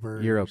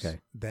neighbors You're okay.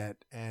 that,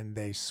 and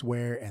they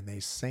swear and they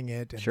sing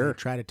it and Sure. they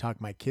try to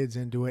talk my kids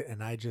into it.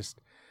 And I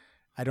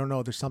don't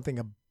know. There's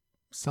something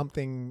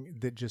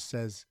that just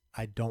says,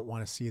 I don't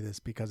want to see this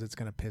because it's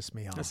going to piss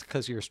me off. That's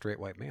because you're a straight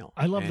white male.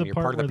 I love and the you're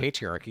part part of the where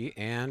patriarchy,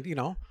 and you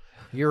know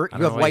I you don't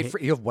have know why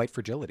you have white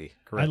fragility.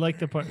 I like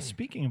the part.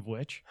 Speaking of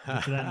which, we'll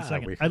get to that in a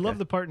second. We I love forget.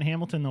 the part in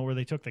Hamilton though where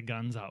they took the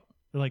guns out.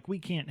 They're like, we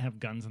can't have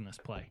guns in this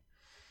play.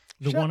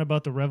 The Shut- one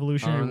about the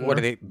Revolutionary War. What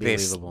do they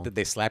Unbelievable. did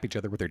they slap each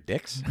other with their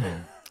dicks?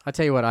 I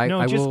tell you what, I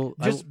will.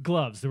 just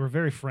gloves. They were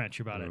very French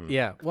about it.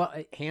 Yeah.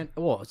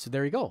 Well, so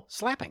there you go.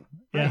 Slapping.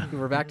 Yeah. Right.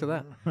 We're back to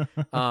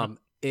that.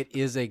 It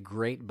is a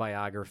great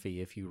biography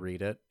if you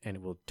read it, and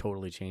it will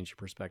totally change your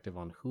perspective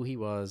on who he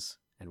was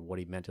and what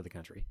he meant to the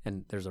country.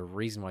 And there's a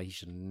reason why he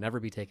should never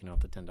be taken off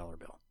the $10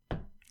 bill.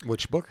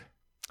 Which book?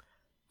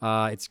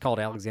 It's called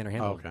Alexander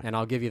Hamilton, okay. and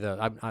I'll give you the.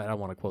 I don't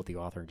want to quote the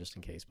author just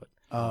in case, but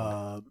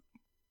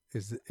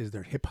Is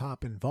there hip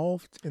hop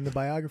involved in the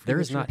biography? there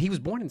that is you're- not. He was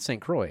born in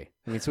St. Croix.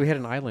 I mean, so he had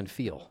an island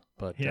feel,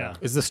 but Yeah.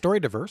 Is the story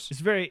diverse?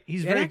 It's very.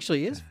 He's it very.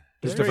 actually is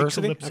There's very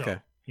diversity? Calypso, Okay.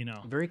 You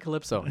know. very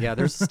calypso. Yeah,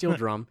 there's a steel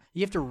drum.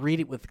 You have to read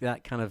it with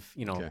that kind of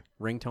Okay.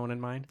 ringtone in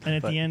mind. And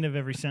at But- the end of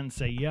every sentence,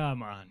 say, "Yeah,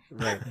 man."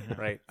 right,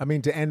 right. I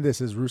mean, to end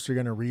this, is Rooster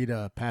going to read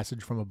a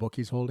passage from a book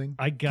he's holding?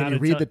 I Can gotta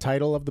you read tell- the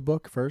title of the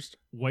book first?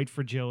 White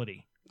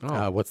fragility.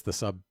 Oh, What's the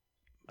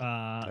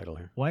subtitle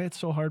here? Why it's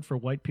so hard for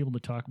white people to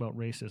talk about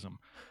racism.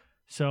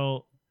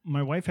 So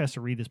my wife has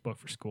to read this book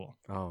for school.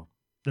 oh,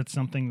 That's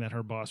something that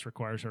her boss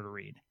requires her to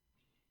read.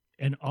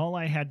 And all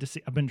I had to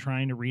see, I've been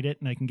trying to read it,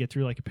 and I can get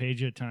through like a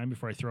page at a time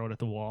before I throw it at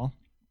the wall.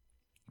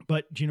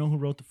 But do you know who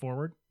wrote the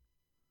foreword?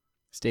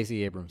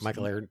 Stacey Abrams.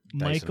 Michael Eric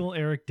Dyson. Michael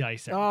Eric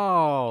Dyson.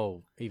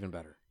 Oh, even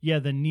better. Yeah,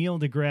 the Neil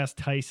deGrasse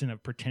Tyson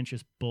of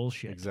pretentious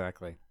bullshit.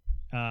 Exactly.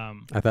 I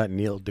thought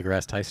Neil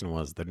deGrasse Tyson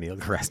was the Neil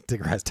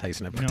deGrasse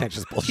Tyson of No,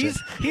 pretentious bullshit.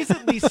 He's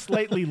at least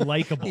slightly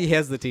likable. He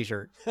has the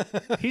T-shirt.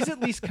 He's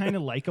at least kind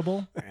of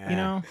likable, you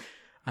know.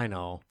 I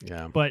know.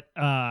 Yeah. But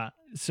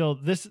so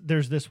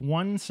there's this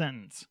one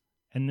sentence,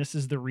 and this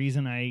is the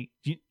reason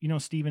you know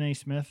Stephen A.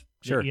 Smith,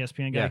 the Sure.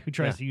 ESPN guy Yeah, who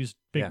tries yeah. to use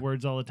big Yeah.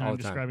 words all the time All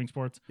the time. describing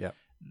sports. Yep.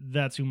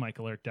 That's who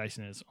Michael Eric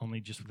Dyson is, only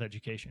just with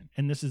education.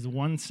 And this is the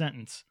one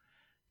sentence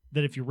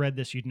that if you read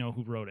this, you'd know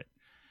who wrote it.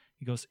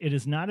 He goes, "It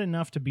is not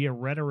enough to be a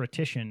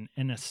rhetorician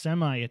and a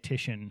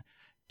semi-etician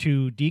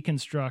to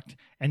deconstruct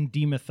and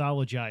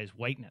demythologize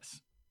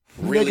whiteness."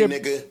 Really,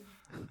 nigga?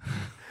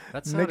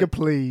 That Nigga, sounded,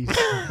 please.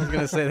 I was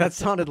gonna say that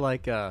sounded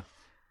like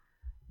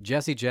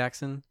Jesse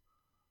Jackson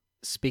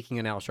speaking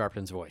in Al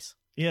Sharpton's voice.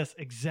 Yes,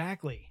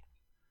 exactly.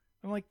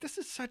 I'm like, this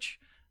is such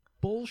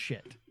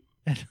bullshit.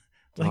 And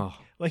like, Oh,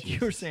 like you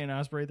were Jesus. saying,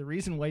 Osprey, the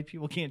reason white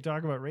people can't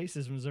talk about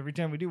racism is every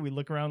time we do, we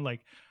look around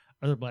like,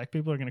 are there black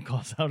people who are going to call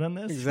us out on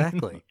this?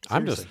 Exactly.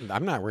 I'm Seriously.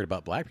 I'm not worried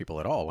about black people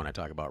at all when I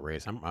talk about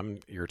race. I'm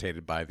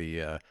irritated by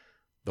the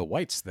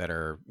whites that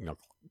are,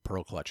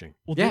 pearl clutching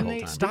Well, Yeah, didn't the they, whole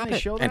time. didn't Stop they it.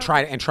 show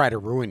that? and try to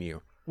ruin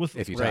you with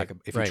if you Right, talk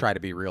if right. you try to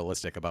be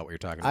realistic about what you're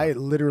talking about. I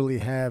literally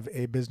have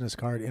a business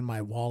card in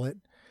my wallet,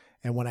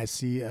 and when I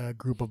see a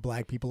group of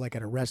black people, like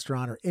at a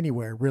restaurant or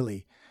anywhere,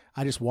 really,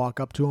 I just walk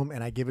up to them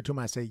and I give it to them.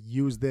 I say,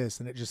 "Use this,"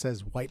 and it just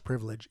says "white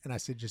privilege," and I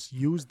said, "Just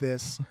use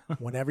this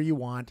whenever you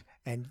want,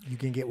 and you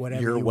can get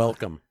whatever You're you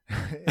welcome.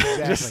 want."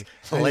 Exactly. Just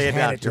I lay just it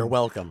hand down. to You're 'em.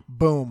 welcome.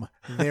 Boom,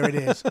 there it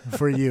is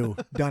for you.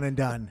 Done and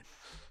done.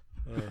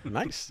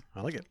 Nice.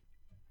 I like it.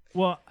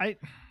 Well,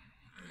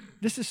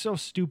 this is so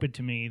stupid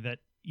to me that,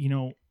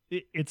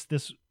 it's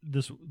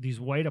these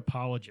white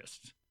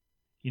apologists,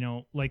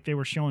 like they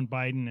were showing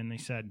Biden and they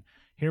said,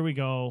 here we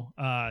go.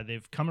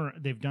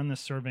 They've done this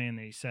survey and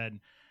they said,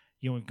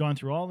 we've gone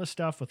through all this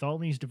stuff with all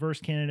these diverse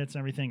candidates and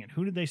everything. And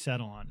who did they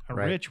settle on? A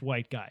Right. rich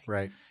white guy.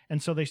 Right.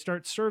 And so they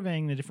start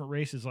surveying the different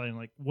races,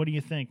 like, what do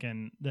you think?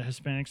 And the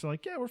Hispanics are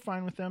like, yeah, we're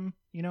fine with them,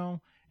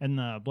 and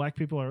the black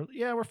people are,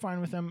 yeah, we're fine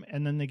with them.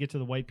 And then they get to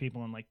the white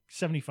people and like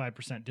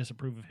 75%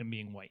 disapprove of him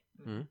being white.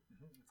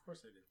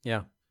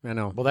 Yeah, I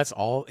know. Well, that's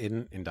all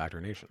in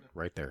indoctrination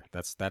right there.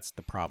 That's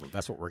the problem.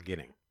 That's what we're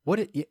getting.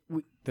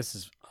 This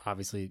is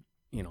obviously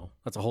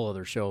that's a whole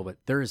other show, but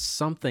there is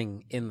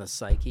something in the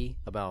psyche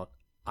about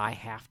I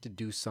have to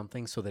do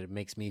something so that it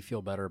makes me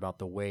feel better about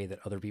the way that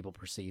other people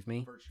perceive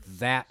me.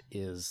 That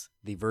is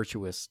the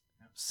virtuous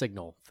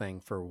signal thing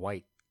for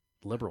white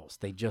liberals.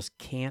 They just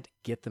can't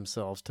get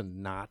themselves to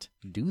not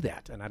do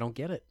that, and I don't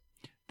get it.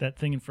 That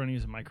thing in front of you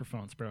is a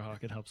microphone,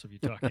 Sparrowhawk. It helps if you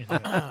talk into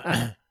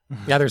it.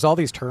 Yeah, there's all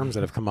these terms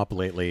that have come up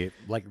lately,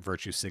 like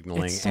virtue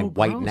signaling It's so and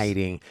white gross.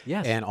 knighting,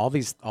 Yes. and all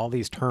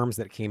these terms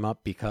that came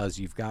up because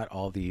you've got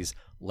all these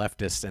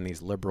leftists and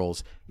these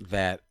liberals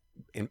that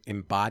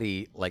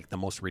embody like the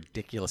most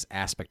ridiculous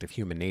aspect of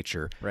human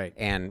nature, Right.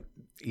 And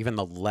even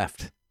the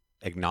left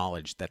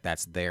acknowledge that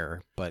that's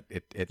there, but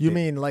You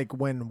mean like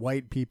when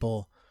white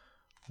people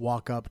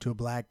walk up to a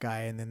black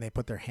guy and then they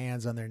put their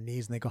hands on their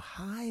knees and they go,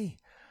 "Hi,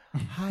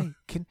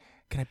 can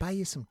I buy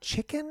you some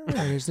chicken?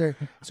 Or is there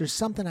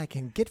something I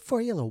can get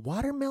for you? A little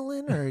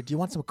watermelon? Or do you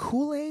want some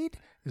Kool-Aid?"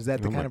 Is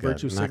that the Oh my kind of God,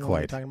 virtue not signal quite.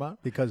 you're talking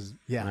about? Because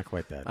not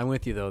quite that. I'm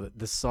with you, though.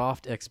 The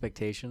soft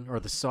expectation or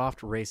the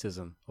soft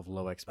racism of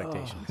low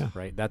expectations,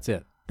 right? That's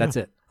it. That's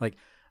it. Like,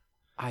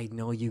 I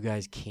know you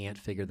guys can't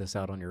figure this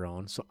out on your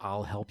own, so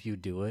I'll help you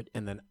do it,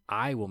 and then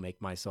I will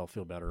make myself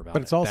feel better about it.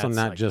 But it's also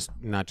That's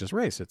not just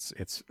race.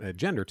 It's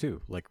gender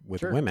too. Like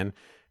with women,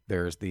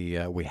 there's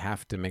the we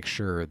have to make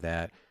sure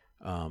that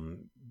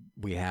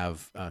we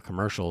have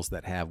commercials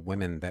that have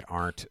women that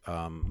aren't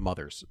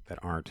mothers, that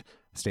aren't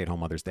stay-at-home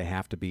mothers. They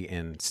have to be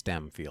in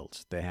STEM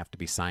fields. They have to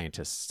be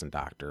scientists and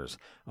doctors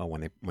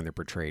when they're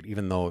portrayed.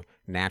 Even though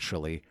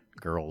naturally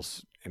like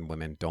and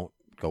women don't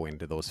go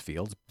into those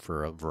fields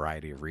for a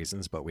variety of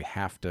reasons, but we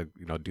have to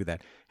do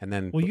that. And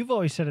then Well, you've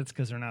always said it's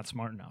because they're not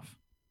smart enough.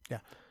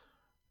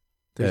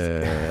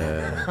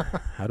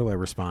 how do I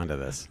respond to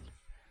this?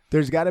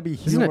 There's got to be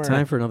Isn't humor. it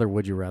time for another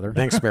Would You Rather?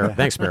 Thanks,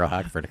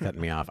 Sparrowhawk, for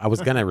cutting me off. I was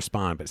gonna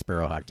respond, but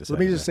Sparrowhawk just. Let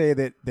me just say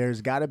that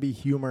there's got to be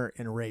humor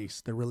in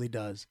race. There really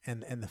does.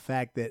 And the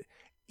fact that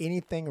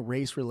anything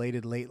race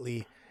related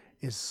lately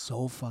is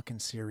so fucking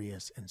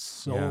serious and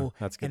so Yeah,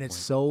 that's a good and it's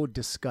point. so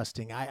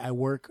disgusting. I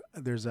work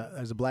there's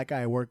a black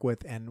guy I work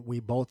with, and we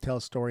both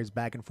tell stories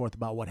back and forth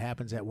about what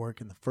happens at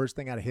work, and the first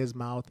thing out of his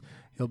mouth,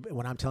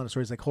 when I'm telling a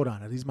story, he's like, "Hold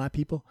on, are these my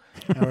people?"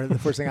 Or the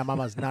first thing out of my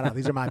mouth is, "No,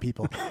 these are my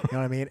people." You know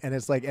what I mean? And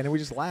it's like, and we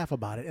just laugh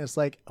about it. And it's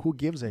like, who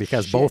gives a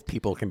because shit? both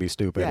people can be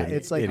stupid. Yeah, and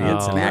it's like-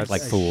 idiots and Oh, act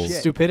like that's- fools. shit.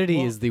 Stupidity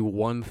Well- is the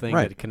one thing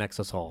Right. that connects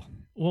us all.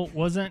 Well,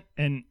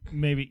 and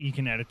maybe you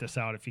can edit this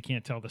out if you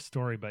can't tell the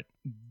story, but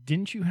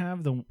didn't you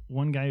have the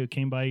one guy who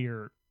came by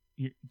you're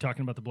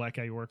talking about the black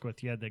guy you work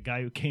with? You had the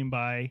guy who came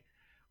by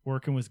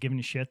working was giving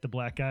you shit, the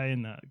black guy,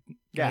 and the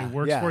guy who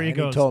works for you and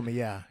goes, he told me,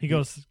 yeah. he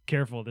goes,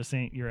 "Careful, this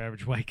ain't your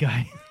average white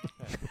guy."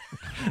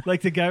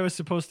 Like the guy was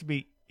supposed to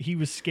be, he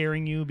was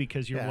scaring you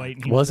because you're Yeah. white.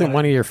 And he Wasn't was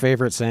one of your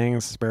favorite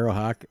sayings,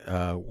 Sparrowhawk,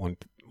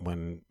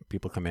 when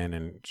people come in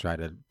and try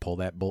to pull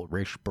that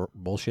race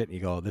bullshit?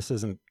 You go, "This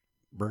isn't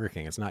Burger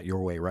King. It's not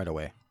your way right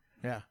away."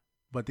 Yeah.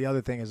 But the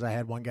other thing is, I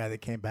had one guy that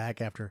came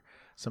back after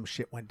some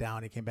shit went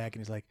down. He came back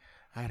and he's like,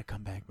 "I had to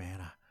come back, man.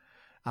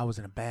 I was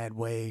in a bad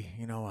way.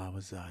 I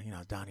was, I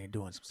was down here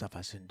doing some stuff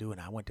I shouldn't do.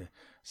 And I went to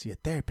see a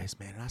therapist,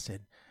 man. And I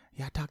said,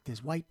 yeah, I talked to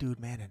this white dude,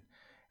 man.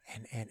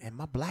 And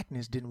my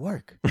blackness didn't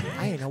work.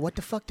 I didn't know what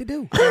the fuck to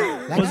do.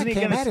 Like, Wasn't I he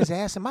came gonna at his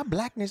ass and my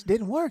blackness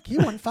didn't work. He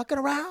wasn't fucking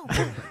around."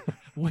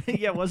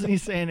 Yeah, wasn't he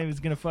saying he was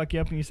going to fuck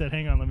you up and you said,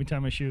 "Hang on, let me tie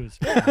my shoes"?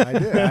 I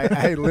did.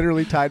 I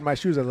literally tied my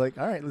shoes. I was like,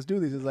 all right, let's do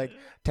this. He's like,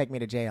 "Take me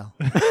to jail."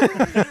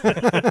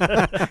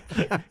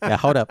 Yeah,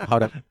 hold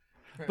up.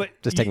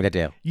 But Just take me to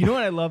jail. You know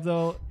what I love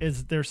though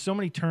is there's so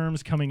many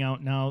terms coming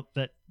out now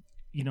that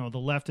the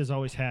left has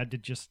always had to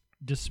just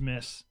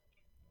dismiss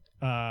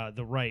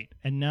the right,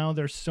 and now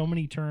there's so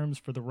many terms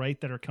for the right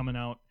that are coming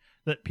out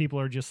that people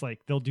are just like,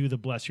 they'll do the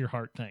bless your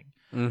heart thing.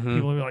 Mm-hmm.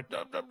 People will be like,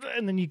 "Duh, duh, duh,"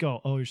 and then you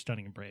go, "Oh, you're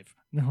stunning and brave."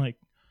 And they're like,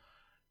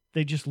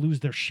 they just lose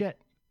their shit.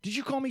 "Did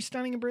you call me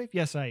stunning and brave?"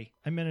 "Yes, I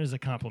meant it as a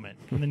compliment."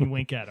 And then you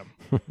wink at them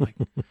like,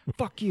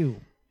 "Fuck you."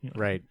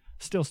 Right.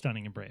 Still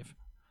stunning and brave.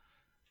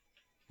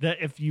 That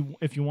if you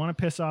want to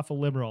piss off a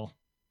liberal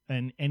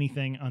and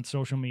anything on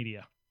social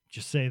media,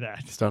 just say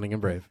that. Stunning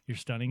and brave. You're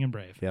stunning and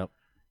brave. Yep.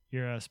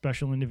 You're a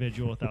special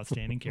individual with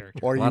outstanding character.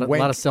 Or A you lot of, wink,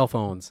 lot of cell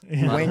phones.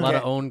 You A wink lot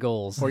at- of own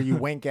goals. or you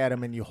wink at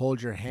him and you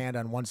hold your hand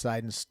on one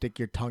side and stick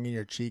your tongue in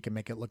your cheek and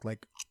make it look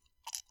like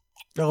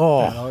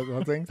Oh,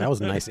 one thing. that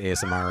was nice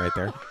ASMR right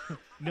there.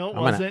 No, it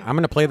I'm wasn't.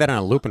 gonna play that on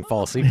a loop and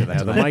fall asleep to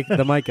that. Yeah, tonight.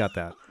 the mic got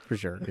that for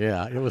sure.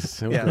 Yeah, it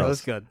was. Yeah, that gross.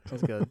 was good. That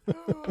was good.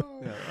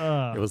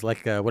 It was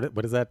like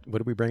what is that? What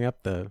did we bring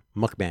up? The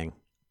mukbang.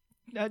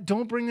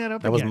 Don't bring that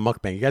up That was again.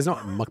 mukbang. You guys know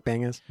what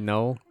mukbang is?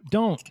 No.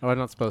 Don't. Oh, I'm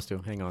not supposed to.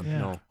 Hang on. Yeah.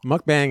 No.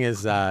 Mukbang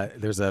is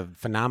there's a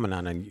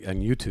phenomenon on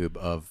YouTube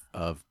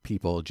of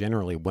people,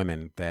 generally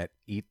women, that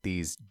eat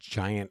these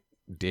giant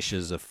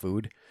dishes of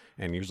food,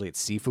 and usually it's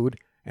seafood,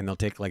 and they'll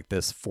take like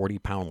this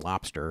 40-pound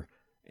lobster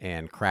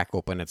and crack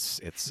open its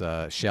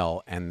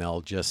shell, and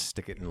they'll just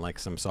stick it in like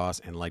some sauce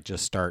and like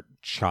just start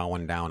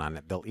chowing down on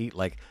it. They'll eat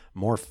like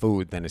more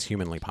food than is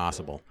humanly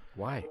possible.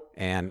 Why?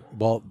 And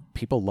well,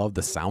 people love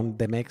the sound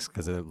they makes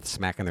because they're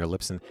smacking their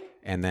lips,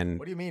 and then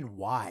What do you mean?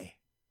 Why?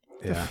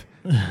 Yeah.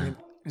 I mean,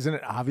 isn't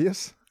it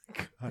obvious?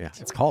 Yeah.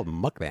 It's called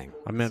mukbang.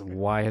 I meant,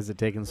 why has it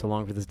taken so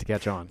long for this to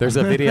catch on? There's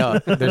a video.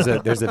 There's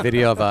a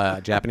video of a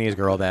Japanese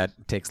girl that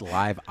takes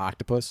live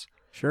octopus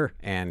Sure.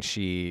 and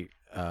she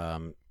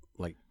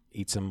like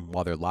eats them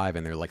while they're live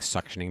and they're like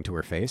suctioning to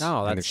her face. Oh,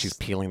 and then that's- she's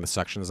peeling the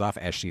suctions off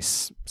as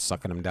she's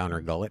sucking them down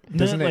her gullet.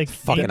 Doesn't it like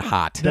Fucking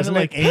hot. Doesn't it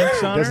like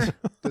inks on her?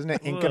 Doesn't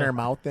it ink in her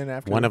mouth then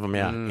after? One of them,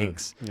 yeah, Mm.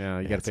 inks. Yeah,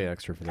 you got to pay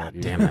extra for that.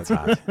 Damn, that's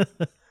hot.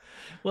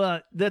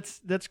 Well,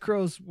 that's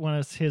Crow's one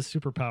of his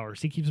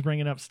superpowers. He keeps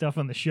bringing up stuff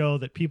on the show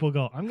that people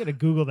go, I'm going to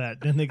Google that.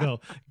 Then they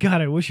go,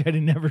 God, I wish I'd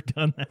have never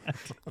done that.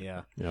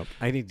 Yeah. Yep.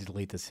 I need to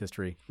delete this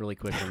history really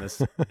quick on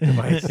this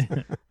device.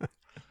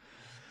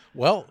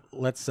 Well,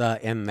 let's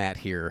end that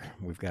here.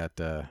 We've got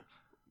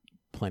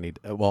plenty.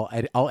 Well,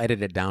 I'll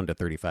edit it down to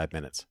 35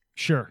 minutes.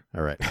 Sure.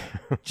 All right.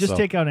 Just So,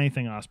 take out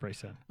anything Osprey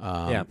said.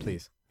 Yeah,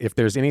 please. If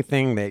there's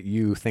anything that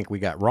you think we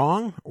got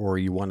wrong or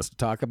you want us to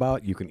talk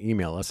about, you can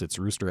email us. It's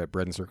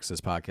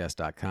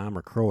rooster@breadandcircusespodcast.com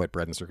or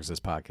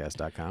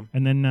crow@breadandcircusespodcast.com.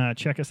 And then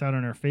check us out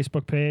on our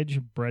Facebook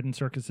page, Bread and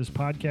Circuses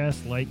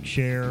Podcast. Like,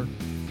 share,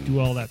 do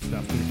all that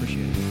stuff. We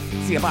appreciate it.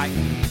 See you. Bye.